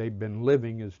culture they've been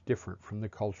living is different from the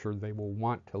culture they will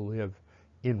want to live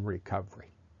in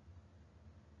recovery.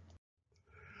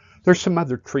 There's some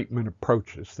other treatment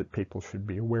approaches that people should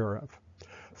be aware of.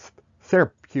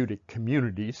 Therapeutic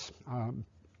communities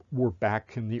were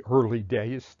back in the early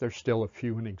days. There's still a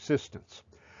few in existence.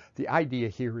 The idea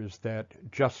here is that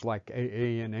just like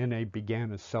AA and NA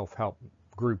began as self-help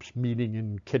groups meeting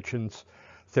in kitchens,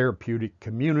 therapeutic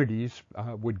communities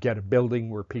would get a building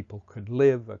where people could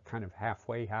live, a kind of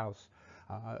halfway house,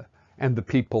 and the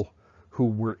people who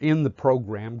were in the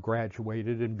program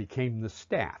graduated and became the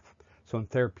staff. So in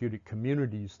therapeutic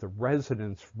communities, the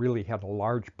residents really had a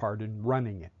large part in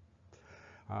running it.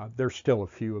 There's still a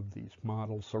few of these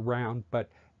models around, but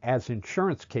as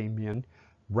insurance came in,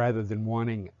 rather than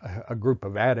wanting a group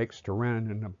of addicts to rent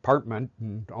an apartment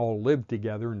and all live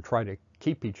together and try to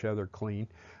keep each other clean,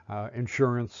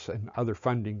 insurance and other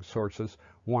funding sources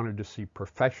wanted to see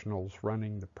professionals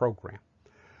running the program.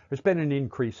 There's been an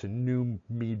increase in new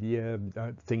media,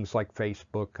 things like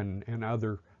Facebook and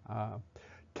other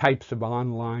types of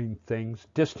online things,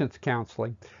 distance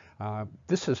counseling.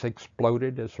 This has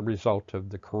exploded as a result of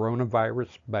the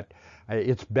coronavirus, but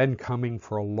it's been coming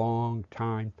for a long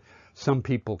time. Some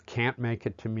people can't make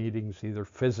it to meetings either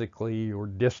physically or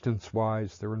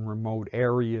distance-wise. They're in remote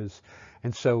areas.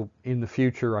 And so in the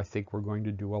future, I think we're going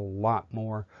to do a lot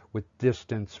more with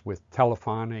distance, with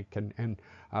telephonic and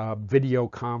video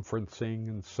conferencing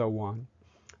and so on.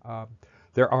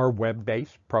 There are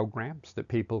web-based programs that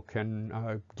people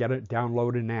can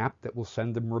download an app that will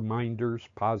send them reminders,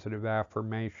 positive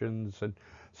affirmations, and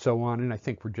so on. And I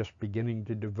think we're just beginning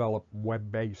to develop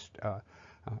web-based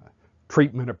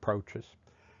treatment approaches.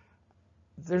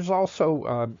 There's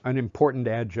also an important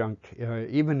adjunct,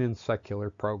 even in secular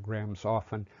programs,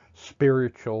 often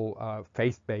spiritual,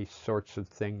 faith-based sorts of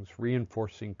things,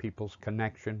 reinforcing people's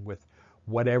connection with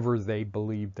whatever they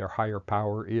believe their higher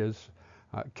power is,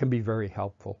 can be very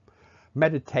helpful.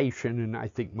 Meditation, and I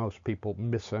think most people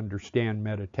misunderstand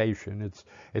meditation.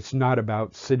 It's not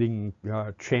about sitting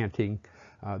chanting,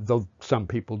 though some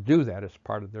people do that as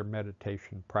part of their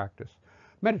meditation practice.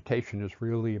 Meditation is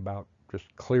really about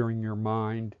just clearing your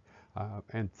mind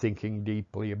and thinking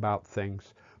deeply about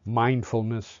things.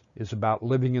 Mindfulness is about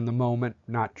living in the moment,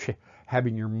 not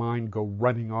having your mind go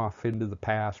running off into the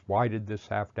past. Why did this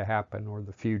have to happen, or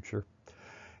the future?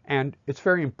 And it's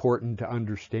very important to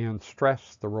understand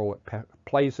stress, the role it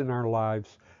plays in our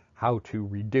lives, how to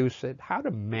reduce it, how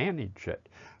to manage it.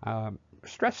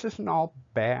 Stress isn't all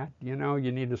bad. You know,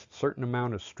 you need a certain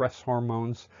amount of stress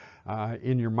hormones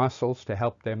in your muscles to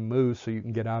help them move so you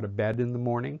can get out of bed in the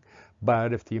morning.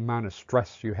 But if the amount of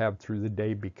stress you have through the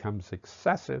day becomes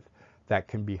excessive, that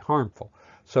can be harmful.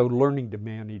 So learning to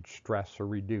manage stress or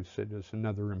reduce it is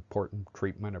another important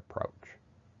treatment approach.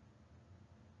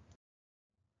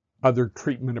 Other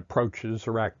treatment approaches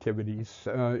or activities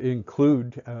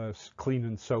include clean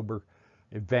and sober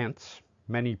events.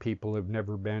 Many people have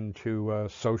never been to a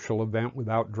social event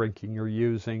without drinking or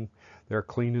using. There are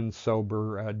clean and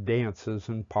sober dances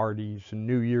and parties, and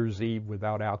New Year's Eve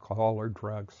without alcohol or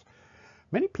drugs.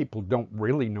 Many people don't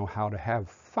really know how to have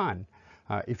fun.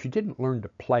 If you didn't learn to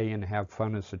play and have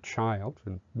fun as a child,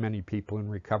 and many people in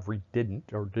recovery didn't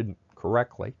or didn't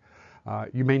correctly,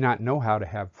 you may not know how to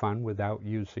have fun without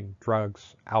using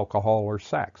drugs, alcohol, or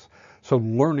sex. So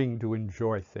learning to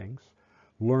enjoy things,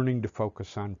 learning to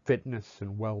focus on fitness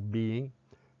and well-being,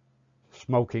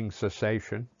 smoking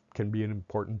cessation can be an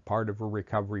important part of a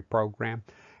recovery program,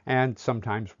 and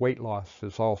sometimes weight loss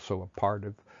is also a part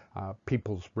of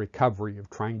people's recovery, of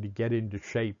trying to get into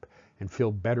shape and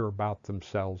feel better about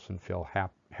themselves and feel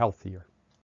healthier.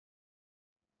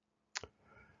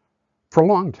 For a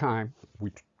long time,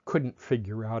 we couldn't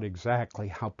figure out exactly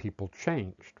how people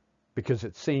changed, because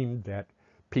it seemed that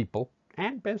people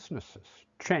and businesses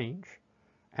change,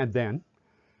 and then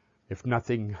if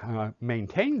nothing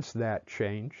maintains that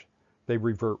change, they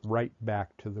revert right back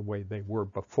to the way they were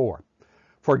before.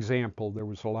 For example, there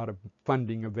was a lot of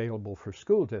funding available for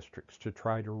school districts to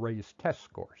try to raise test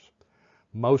scores.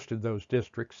 Most of those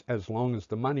districts, as long as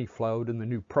the money flowed and the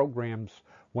new programs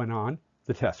went on,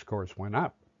 the test scores went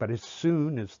up. But as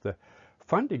soon as the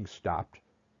funding stopped,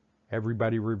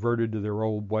 everybody reverted to their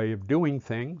old way of doing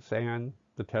things, and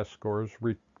the test scores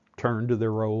returned to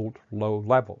their old low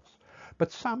levels.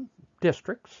 But some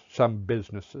districts, some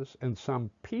businesses, and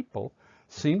some people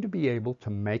seem to be able to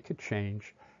make a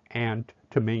change and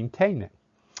to maintain it.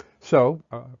 So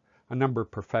a number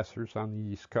of professors on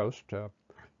the East Coast,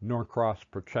 Norcross,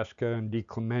 Prochaska, and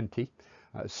DiClemente,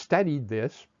 studied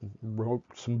this, wrote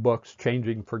some books,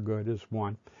 Changing for Good is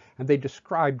one, and they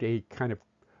described a kind of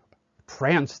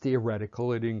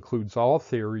trans-theoretical, it includes all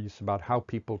theories about how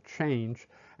people change,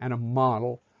 and a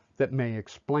model that may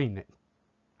explain it.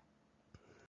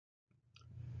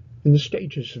 In the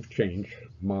stages of change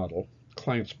model,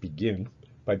 clients begin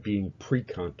by being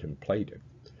pre-contemplative.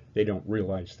 They don't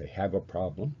realize they have a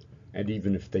problem, and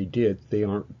even if they did, they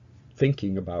aren't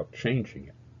thinking about changing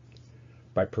it.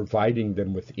 By providing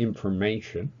them with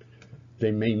information,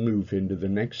 they may move into the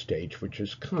next stage, which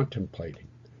is contemplating.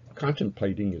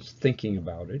 Contemplating is thinking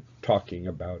about it, talking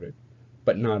about it,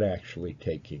 but not actually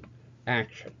taking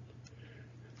action.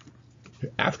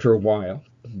 After a while,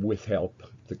 with help,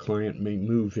 the client may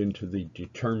move into the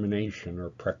determination or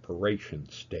preparation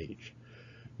stage.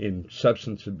 In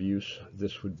substance abuse,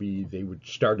 this would be they would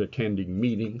start attending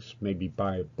meetings, maybe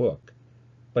buy a book,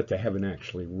 but they haven't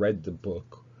actually read the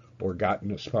book or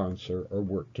gotten a sponsor or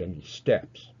worked any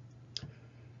steps.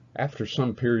 After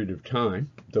some period of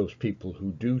time, those people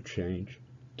who do change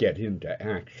get into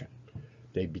action.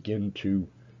 They begin to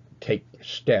take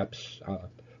steps,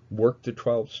 work the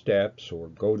 12 steps or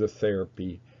go to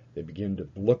therapy, They begin to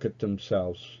look at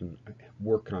themselves and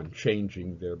work on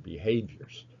changing their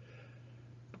behaviors.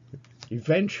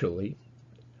 Eventually,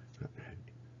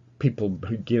 people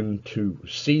begin to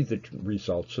see the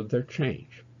results of their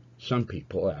change. Some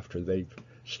people, after they've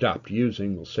stopped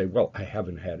using, will say, well, I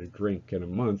haven't had a drink in a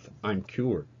month, I'm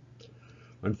cured.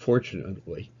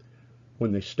 Unfortunately,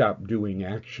 when they stop doing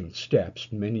action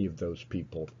steps, many of those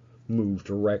people move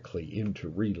directly into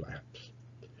relapse.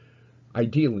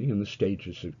 Ideally, in the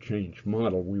stages of change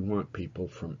model, we want people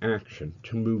from action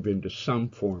to move into some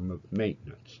form of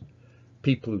maintenance.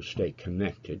 People who stay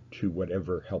connected to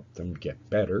whatever helped them get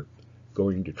better,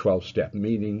 going to 12-step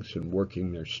meetings and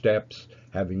working their steps,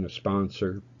 having a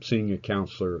sponsor, seeing a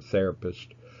counselor or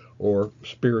therapist, or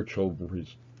spiritual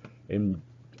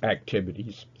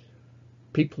activities.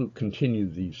 People who continue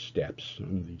these steps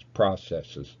and these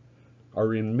processes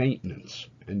are in maintenance,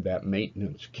 and that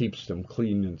maintenance keeps them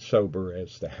clean and sober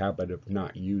as the habit of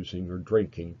not using or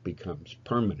drinking becomes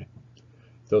permanent.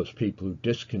 Those people who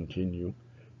discontinue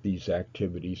these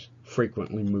activities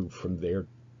frequently move from there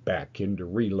back into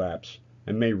relapse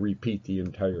and may repeat the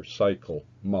entire cycle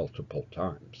multiple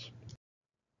times.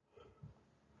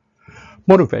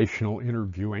 Motivational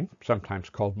interviewing, sometimes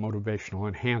called motivational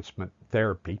enhancement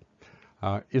therapy,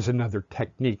 is another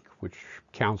technique which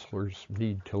counselors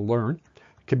need to learn.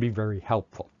 It can be very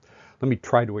helpful. Let me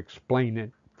try to explain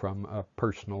it from a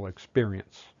personal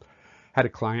experience. Had a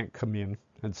client come in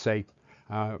and say,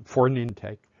 for an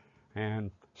intake, and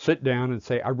sit down and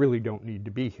say, I really don't need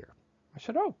to be here. I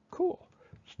said, oh, cool.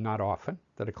 It's not often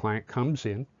that a client comes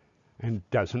in and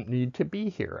doesn't need to be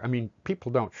here. I mean,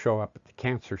 people don't show up at the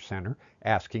cancer center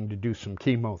asking to do some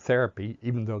chemotherapy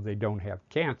even though they don't have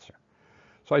cancer.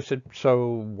 So I said,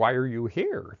 so why are you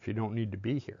here if you don't need to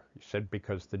be here? He said,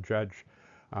 because the judge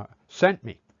sent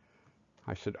me.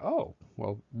 I said, oh,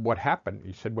 well, what happened?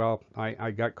 He said, well,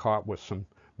 I got caught with some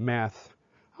meth.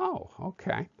 Oh,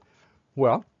 okay.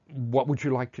 Well, what would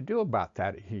you like to do about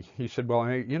that? He said, well,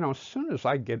 as soon as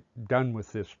I get done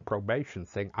with this probation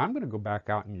thing, I'm going to go back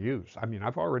out and use. I mean,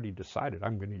 I've already decided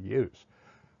I'm going to use.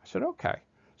 I said, okay.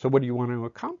 So what do you want to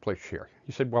accomplish here?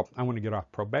 He said, well, I want to get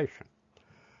off probation.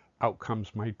 Out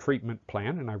comes my treatment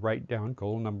plan, and I write down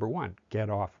goal number 1,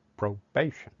 get off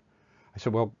probation. I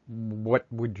said, well, what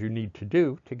would you need to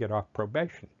do to get off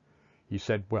probation? He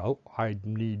said, well, I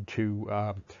need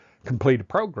to complete a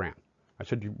program. I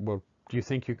said, well, do you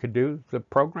think you could do the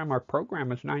program? Our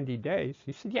program is 90 days.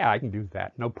 He said, yeah, I can do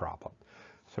that, no problem.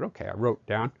 I said, okay. I wrote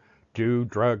down, do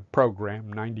drug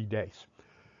program, 90 days.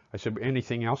 I said,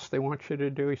 anything else they want you to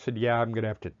do? He said, yeah, I'm going to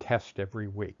have to test every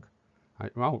week.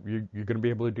 Well, you're going to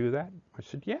be able to do that? I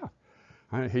said, yeah.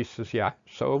 He says, yeah.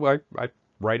 So I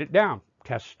write it down,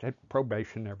 test at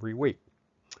probation every week.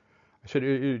 I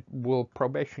said, will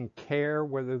probation care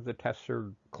whether the tests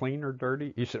are clean or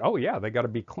dirty? He said, oh, yeah, they got to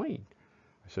be clean.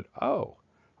 I said, oh,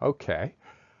 okay.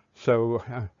 So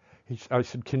I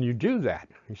said, can you do that?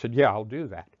 He said, yeah, I'll do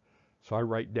that. So I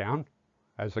write down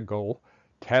as a goal,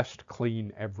 test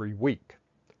clean every week.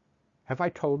 Have I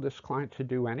told this client to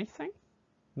do anything?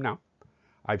 No.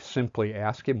 I've simply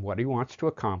asked him what he wants to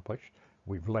accomplish.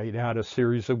 We've laid out a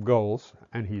series of goals,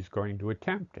 and he's going to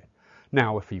attempt it.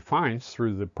 Now, if he finds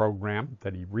through the program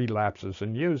that he relapses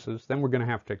and uses, then we're going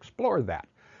to have to explore that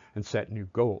and set new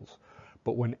goals.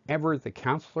 But whenever the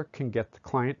counselor can get the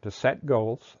client to set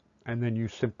goals, and then you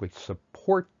simply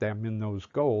support them in those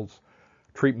goals,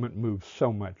 treatment moves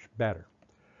so much better.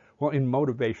 Well, in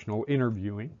motivational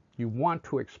interviewing, you want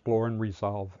to explore and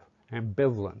resolve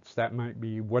ambivalence. That might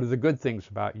be, what are the good things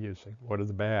about using? What are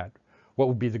the bad? What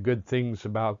would be the good things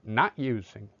about not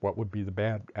using? What would be the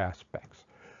bad aspects?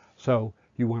 So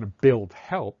you want to build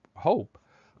hope.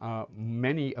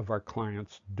 Many of our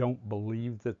clients don't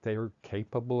believe that they're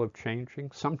capable of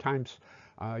changing. Sometimes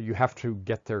you have to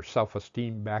get their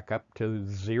self-esteem back up to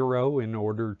 0 in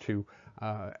order to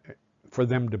for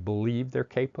them to believe they're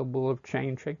capable of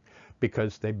changing,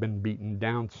 because they've been beaten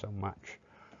down so much.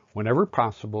 Whenever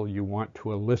possible, you want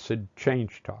to elicit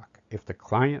change talk. If the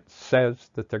client says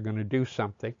that they're going to do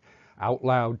something out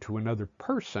loud to another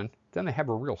person, then they have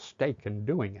a real stake in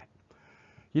doing it.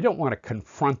 You don't want to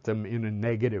confront them in a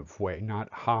negative way,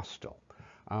 not hostile.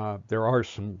 There are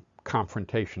some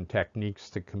confrontation techniques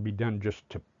that can be done just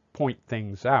to point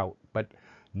things out, but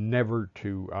never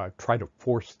to try to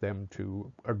force them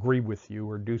to agree with you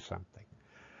or do something.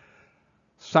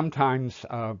 Sometimes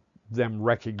them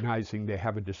recognizing they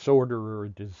have a disorder or a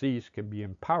disease can be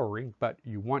empowering, but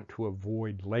you want to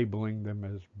avoid labeling them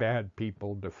as bad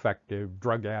people, defective,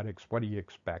 drug addicts. What do you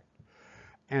expect?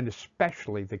 And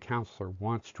especially the counselor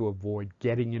wants to avoid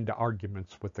getting into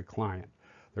arguments with the client.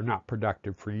 They're not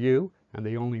productive for you, and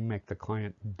they only make the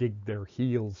client dig their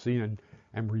heels in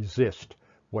and resist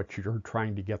what you're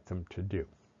trying to get them to do.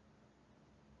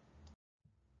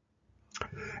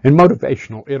 In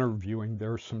motivational interviewing,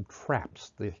 there are some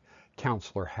traps the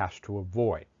counselor has to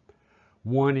avoid.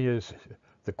 One is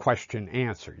the question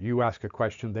answer. You ask a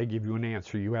question, they give you an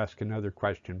answer. You ask another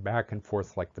question, back and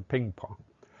forth like the ping pong.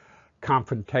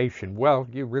 Confrontation. Well,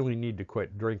 you really need to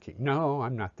quit drinking. No,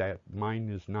 I'm not that. Mine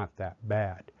is not that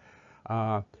bad.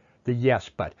 The yes,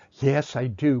 but. Yes, I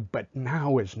do, but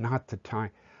now is not the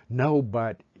time. No,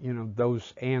 but,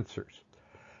 those answers.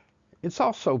 It's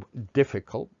also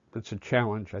difficult. It's a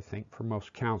challenge, I think, for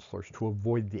most counselors to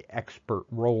avoid the expert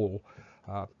role.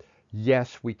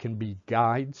 Yes, we can be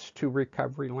guides to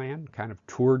recovery land, kind of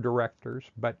tour directors,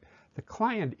 but the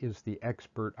client is the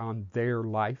expert on their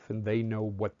life, and they know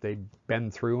what they've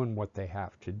been through and what they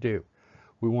have to do.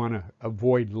 We want to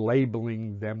avoid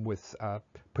labeling them with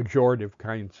pejorative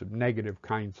kinds of, negative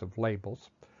kinds of labels.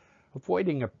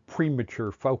 Avoiding a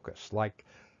premature focus, like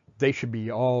they should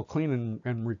be all clean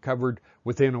and recovered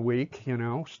within a week,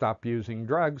 stop using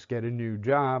drugs, get a new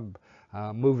job,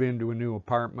 move into a new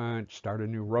apartment, start a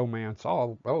new romance,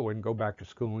 and go back to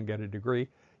school and get a degree.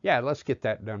 Yeah, let's get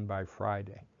that done by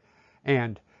Friday.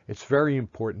 And it's very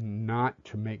important not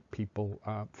to make people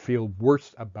feel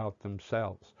worse about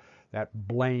themselves. That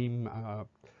blame,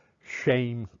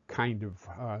 shame kind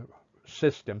of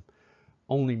system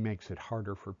only makes it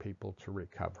harder for people to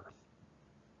recover.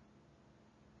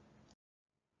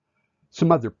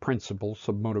 Some other principles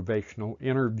of motivational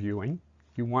interviewing.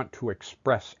 You want to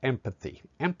express empathy.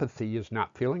 Empathy is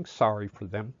not feeling sorry for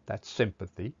them. That's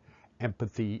sympathy.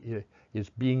 Empathy is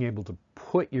being able to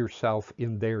put yourself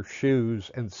in their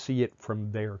shoes and see it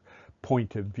from their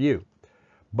point of view.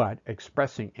 But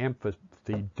expressing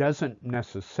empathy doesn't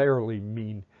necessarily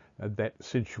mean that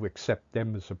since you accept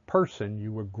them as a person,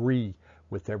 you agree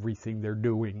with everything they're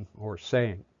doing or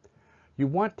saying. You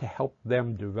want to help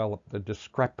them develop the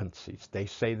discrepancies. They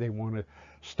say they want to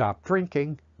stop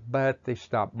drinking, but they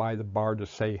stop by the bar to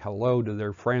say hello to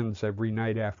their friends every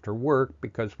night after work,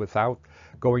 because without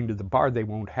going to the bar, they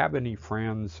won't have any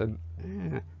friends.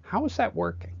 And how is that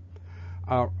working?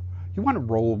 You want to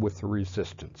roll with the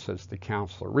resistance as the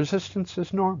counselor. Resistance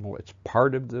is normal. It's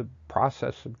part of the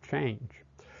process of change.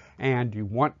 And you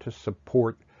want to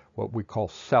support what we call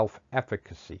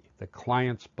self-efficacy, the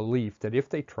client's belief that if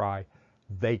they try,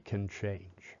 they can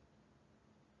change.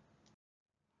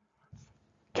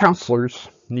 Counselors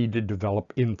need to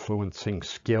develop influencing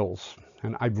skills.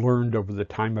 And I've learned over the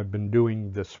time I've been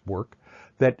doing this work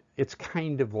that it's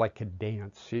kind of like a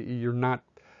dance.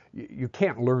 You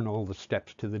can't learn all the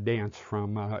steps to the dance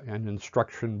from an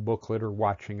instruction booklet or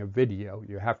watching a video.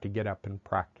 You have to get up and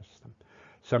practice them.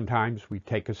 Sometimes we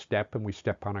take a step and we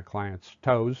step on a client's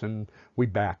toes and we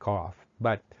back off.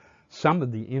 But some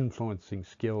of the influencing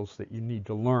skills that you need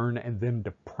to learn and then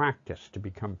to practice to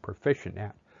become proficient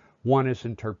at. One is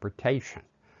interpretation,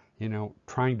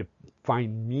 trying to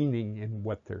find meaning in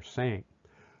what they're saying.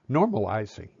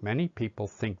 Normalizing. Many people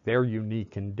think they're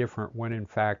unique and different when in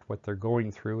fact what they're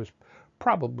going through is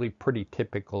probably pretty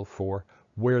typical for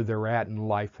where they're at in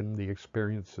life and the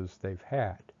experiences they've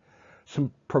had.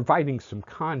 Providing some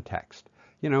context.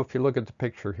 If you look at the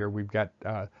picture here, we've got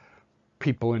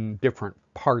people in different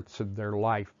parts of their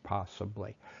life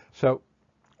possibly. So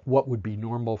what would be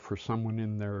normal for someone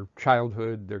in their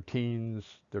childhood, their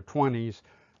teens, their 20s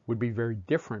would be very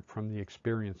different from the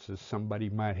experiences somebody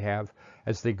might have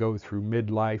as they go through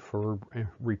midlife or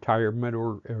retirement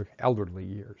or elderly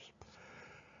years.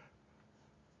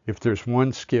 If there's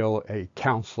one skill a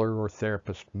counselor or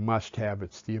therapist must have,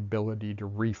 it's the ability to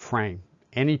reframe.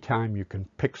 Anytime you can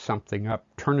pick something up,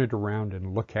 turn it around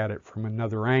and look at it from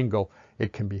another angle,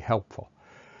 it can be helpful.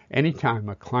 Anytime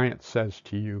a client says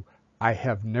to you, I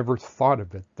have never thought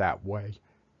of it that way,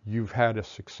 you've had a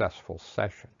successful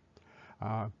session.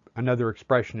 Another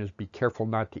expression is be careful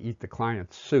not to eat the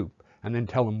client's soup and then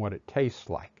tell them what it tastes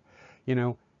like.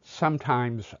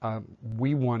 Sometimes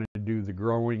we want to do the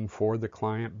growing for the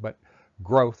client, but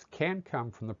growth can come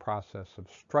from the process of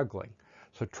struggling.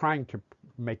 So trying to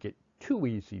make it too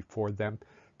easy for them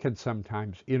can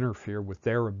sometimes interfere with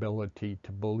their ability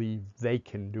to believe they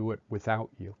can do it without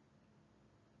you.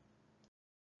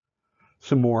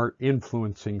 Some more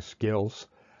influencing skills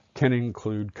can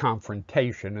include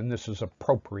confrontation, and this is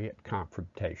appropriate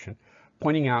confrontation,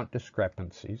 pointing out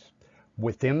discrepancies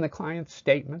within the client's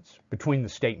statements, between the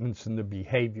statements and the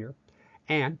behavior,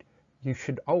 and you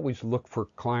should always look for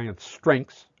clients'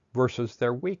 strengths versus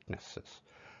their weaknesses.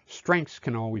 Strengths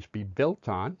can always be built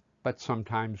on, but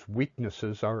sometimes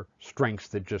weaknesses are strengths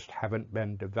that just haven't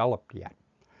been developed yet.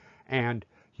 And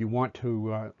you want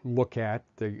to look at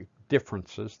the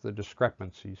differences, the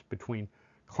discrepancies between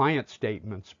client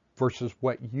statements versus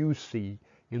what you see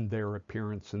in their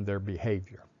appearance and their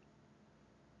behavior.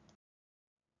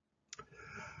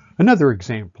 Another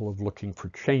example of looking for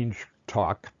change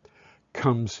talk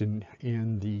comes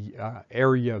in the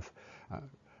area of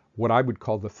what I would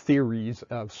call the theories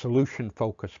of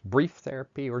solution-focused brief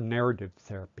therapy or narrative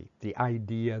therapy. The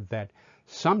idea that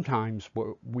sometimes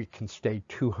we can stay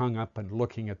too hung up on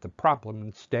looking at the problem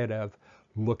instead of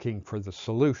looking for the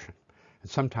solution.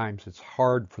 And sometimes it's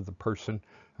hard for the person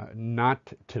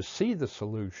not to see the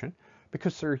solution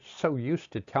because they're so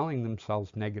used to telling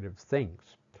themselves negative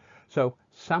things. So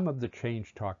some of the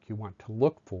change talk you want to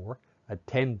look for,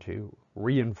 attend to,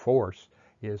 reinforce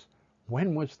is,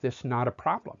 when was this not a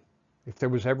problem? If there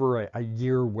was ever a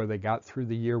year where they got through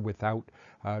the year without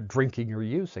drinking or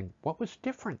using, what was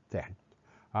different then?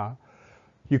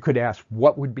 You could ask,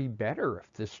 what would be better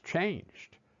if this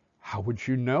changed? How would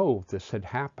you know this had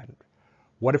happened?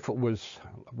 What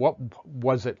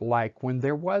was it like when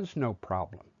there was no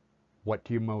problem? What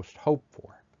do you most hope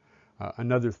for?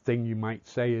 Another thing you might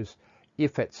say is,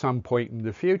 if at some point in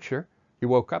the future you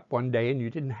woke up one day and you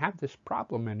didn't have this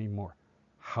problem anymore,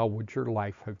 how would your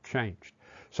life have changed?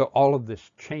 So all of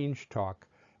this change talk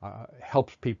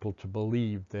helps people to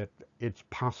believe that it's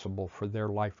possible for their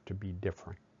life to be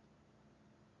different.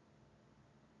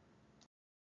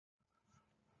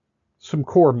 Some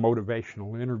core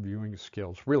motivational interviewing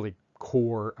skills, really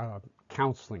core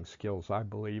counseling skills, I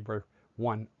believe, are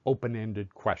one,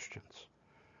 open-ended questions.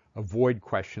 Avoid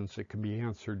questions that can be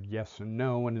answered yes and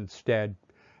no, and instead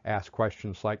ask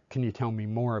questions like, can you tell me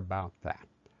more about that?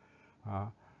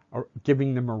 Or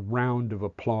giving them a round of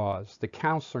applause. The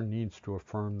counselor needs to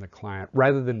affirm the client.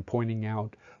 Rather than pointing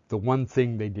out the one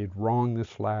thing they did wrong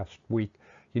this last week,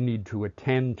 you need to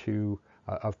attend to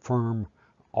affirm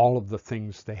all of the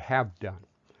things they have done.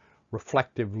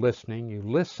 Reflective listening, you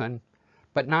listen,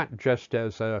 but not just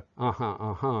as a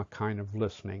kind of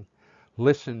listening.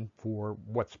 Listen for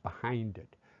what's behind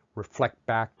it. Reflect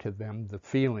back to them the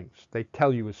feelings. They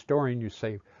tell you a story and you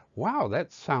say, wow,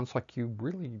 that sounds like you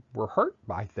really were hurt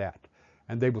by that.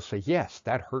 And they will say, yes,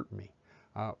 that hurt me.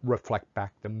 Reflect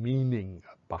back the meaning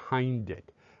behind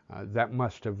it. That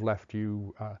must have left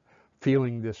you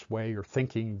feeling this way or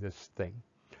thinking this thing.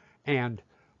 And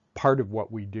part of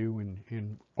what we do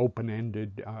in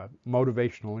open-ended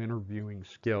motivational interviewing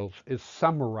skills is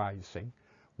summarizing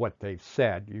what they've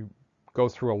said. You go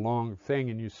through a long thing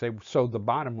and you say, so the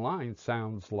bottom line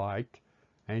sounds like,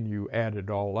 and you add it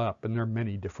all up. And there are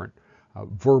many different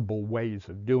verbal ways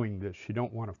of doing this. You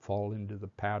don't want to fall into the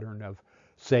pattern of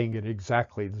saying it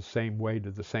exactly the same way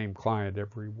to the same client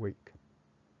every week.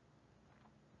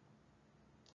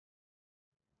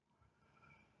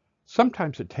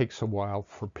 Sometimes it takes a while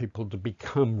for people to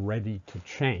become ready to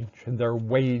change, and there are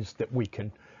ways that we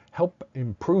can help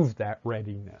improve that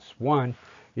readiness. One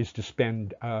is to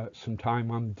spend some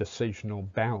time on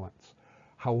decisional balance.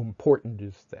 How important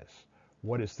is this?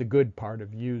 What is the good part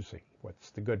of using? What's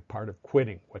the good part of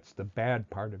quitting? What's the bad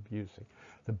part of using?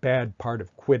 The bad part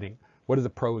of quitting, what are the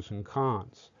pros and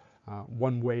cons?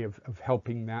 One way of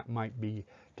helping that might be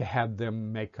to have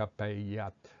them make up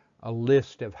a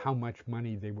list of how much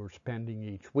money they were spending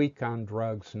each week on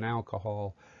drugs and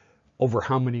alcohol, over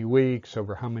how many weeks,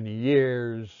 over how many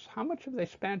years, how much have they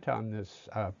spent on this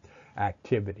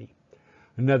activity.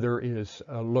 Another is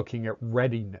looking at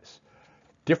readiness.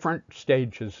 Different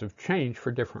stages of change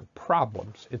for different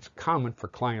problems. It's common for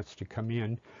clients to come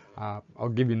in. I'll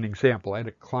give you an example. I had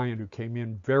a client who came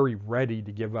in very ready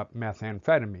to give up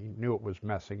methamphetamine, knew it was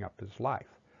messing up his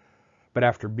life. But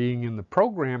after being in the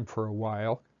program for a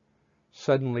while,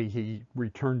 suddenly he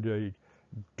returned a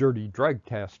dirty drug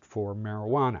test for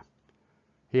marijuana.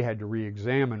 He had to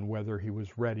re-examine whether he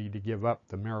was ready to give up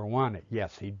the marijuana.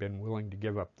 Yes, he'd been willing to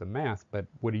give up the meth, but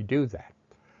would he do that?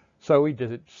 So he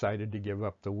decided to give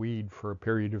up the weed for a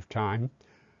period of time,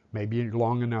 maybe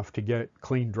long enough to get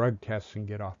clean drug tests and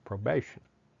get off probation.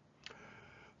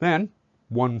 Then,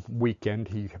 one weekend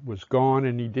he was gone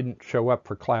and he didn't show up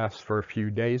for class for a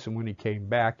few days, and when he came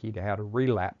back he'd had a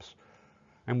relapse.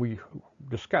 And we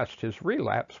discussed his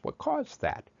relapse, what caused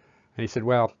that? And he said,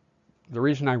 well, the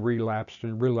reason I relapsed,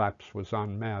 and relapse was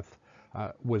on meth,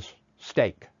 was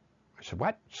steak. I said,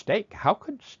 what? Steak? How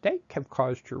could steak have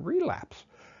caused your relapse?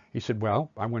 He said,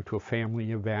 well, I went to a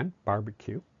family event,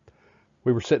 barbecue.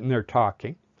 We were sitting there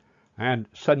talking, and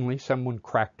suddenly someone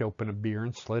cracked open a beer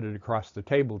and slid it across the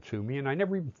table to me, and I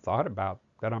never even thought about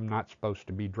that I'm not supposed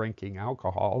to be drinking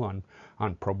alcohol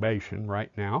on probation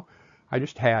right now. I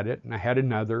just had it, and I had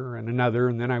another, and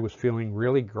then I was feeling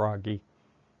really groggy.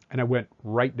 And I went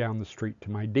right down the street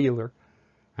to my dealer,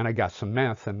 and I got some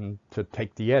meth and to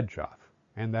take the edge off.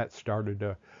 And that started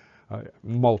a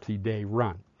multi-day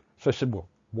run. So I said, well,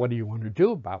 what do you want to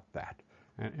do about that?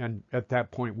 And at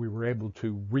that point, we were able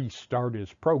to restart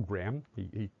his program.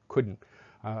 He couldn't,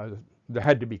 there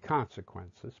had to be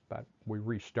consequences, but we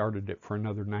restarted it for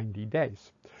another 90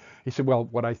 days. He said, well,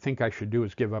 what I think I should do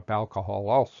is give up alcohol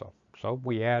also. So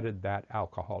we added that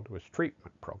alcohol to his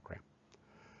treatment program.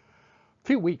 A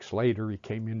few weeks later, he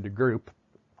came into group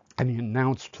and he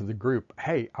announced to the group,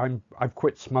 hey, I've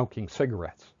quit smoking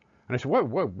cigarettes. And I said,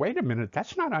 wait a minute,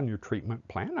 that's not on your treatment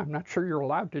plan. I'm not sure you're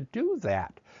allowed to do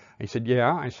that. He said,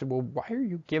 yeah. I said, well, why are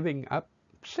you giving up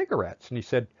cigarettes? And he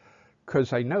said,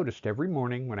 because I noticed every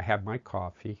morning when I have my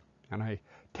coffee and I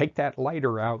take that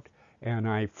lighter out and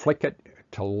I flick it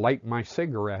to light my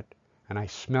cigarette and I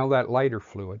smell that lighter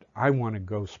fluid, I want to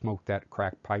go smoke that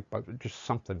crack pipe, just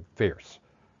something fierce.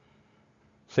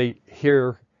 See,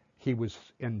 here he was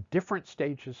in different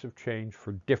stages of change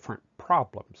for different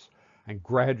problems and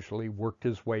gradually worked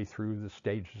his way through the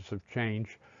stages of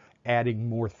change, adding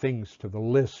more things to the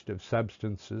list of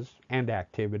substances and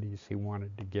activities he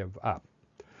wanted to give up.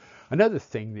 Another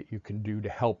thing that you can do to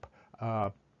help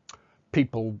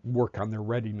people work on their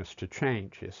readiness to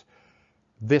change is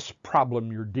this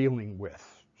problem you're dealing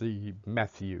with, the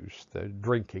meth use, the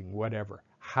drinking, whatever.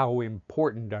 How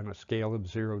important on a scale of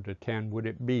 0 to 10 would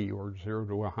it be, or 0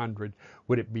 to 100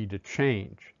 would it be to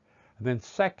change? And then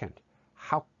second,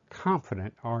 how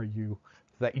confident are you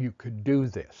that you could do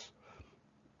this?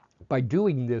 By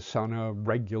doing this on a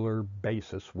regular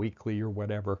basis, weekly or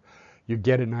whatever, you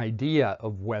get an idea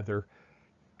of whether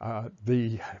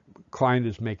the client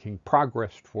is making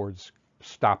progress towards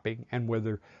stopping and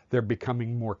whether they're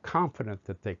becoming more confident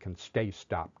that they can stay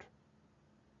stopped.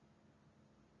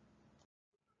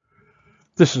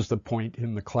 This is the point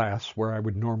in the class where I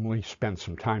would normally spend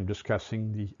some time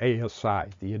discussing the ASI,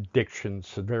 the Addiction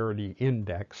Severity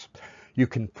Index. You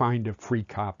can find a free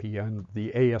copy on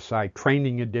the ASI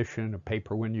Training Edition, a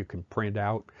paper one you can print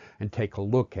out and take a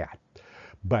look at.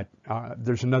 But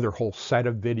there's another whole set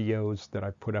of videos that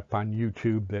I put up on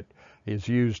YouTube that is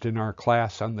used in our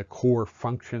class on the core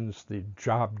functions, the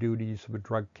job duties of a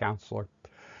drug counselor.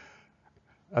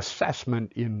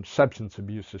 Assessment in substance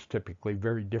abuse is typically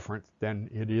very different than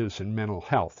it is in mental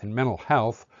health. In mental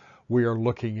health, we are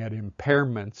looking at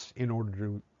impairments in order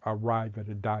to arrive at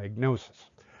a diagnosis.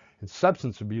 In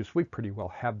substance abuse, we pretty well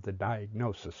have the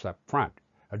diagnosis up front,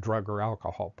 a drug or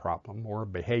alcohol problem or a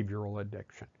behavioral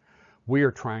addiction. We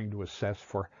are trying to assess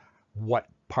for what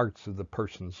parts of the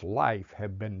person's life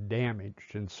have been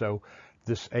damaged. And so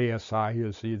this ASI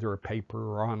is either a paper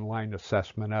or online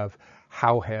assessment of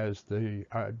how has the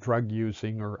drug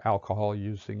using or alcohol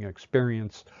using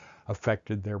experience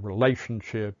affected their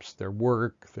relationships, their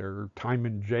work, their time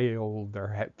in jail,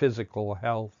 their physical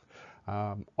health,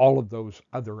 all of those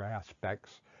other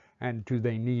aspects. And do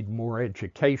they need more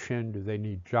education? Do they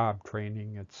need job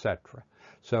training, etc.?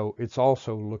 So it's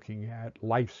also looking at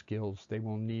life skills they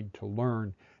will need to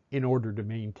learn in order to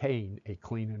maintain a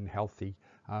clean and healthy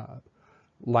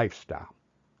lifestyle.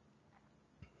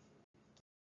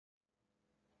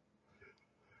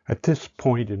 At this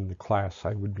point in the class,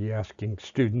 I would be asking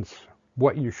students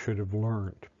what you should have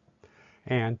learned.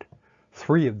 And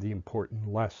three of the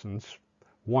important lessons.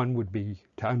 One would be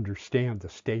to understand the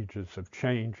stages of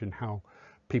change and how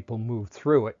people move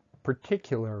through it,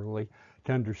 particularly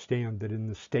to understand that in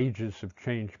the stages of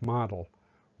change model,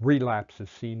 relapse is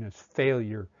seen as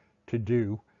failure to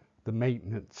do the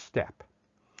maintenance step.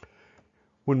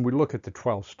 When we look at the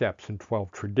 12 steps and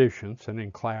 12 traditions, and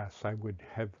in class I would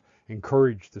have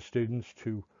encouraged the students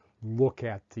to look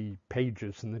at the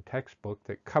pages in the textbook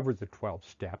that cover the 12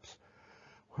 steps,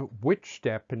 which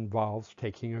step involves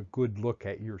taking a good look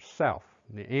at yourself?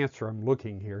 And the answer I'm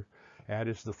looking here at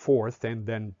is the fourth and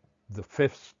then the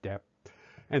fifth step.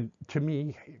 And to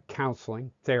me,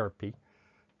 counseling, therapy,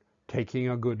 taking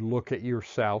a good look at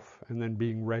yourself and then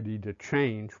being ready to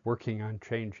change, working on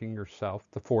changing yourself,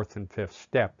 the fourth and fifth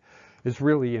step, is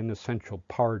really an essential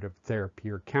part of therapy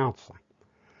or counseling.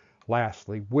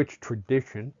 Lastly, which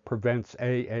tradition prevents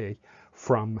AA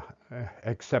from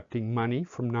accepting money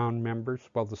from non-members?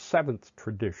 Well, the seventh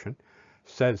tradition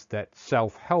says that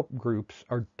self-help groups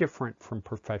are different from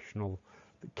professional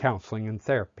counseling and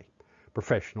therapy.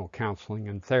 Professional counseling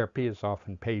and therapy is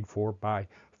often paid for by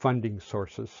funding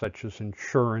sources such as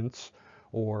insurance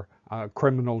or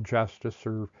criminal justice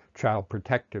or child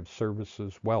protective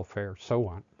services, welfare, so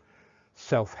on.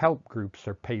 Self-help groups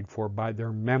are paid for by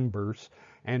their members,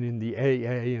 and in the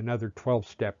AA and other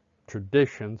 12-step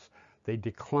traditions, they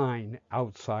decline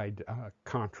outside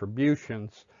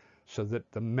contributions so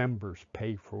that the members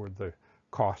pay for the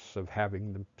costs of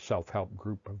having the self-help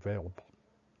group available.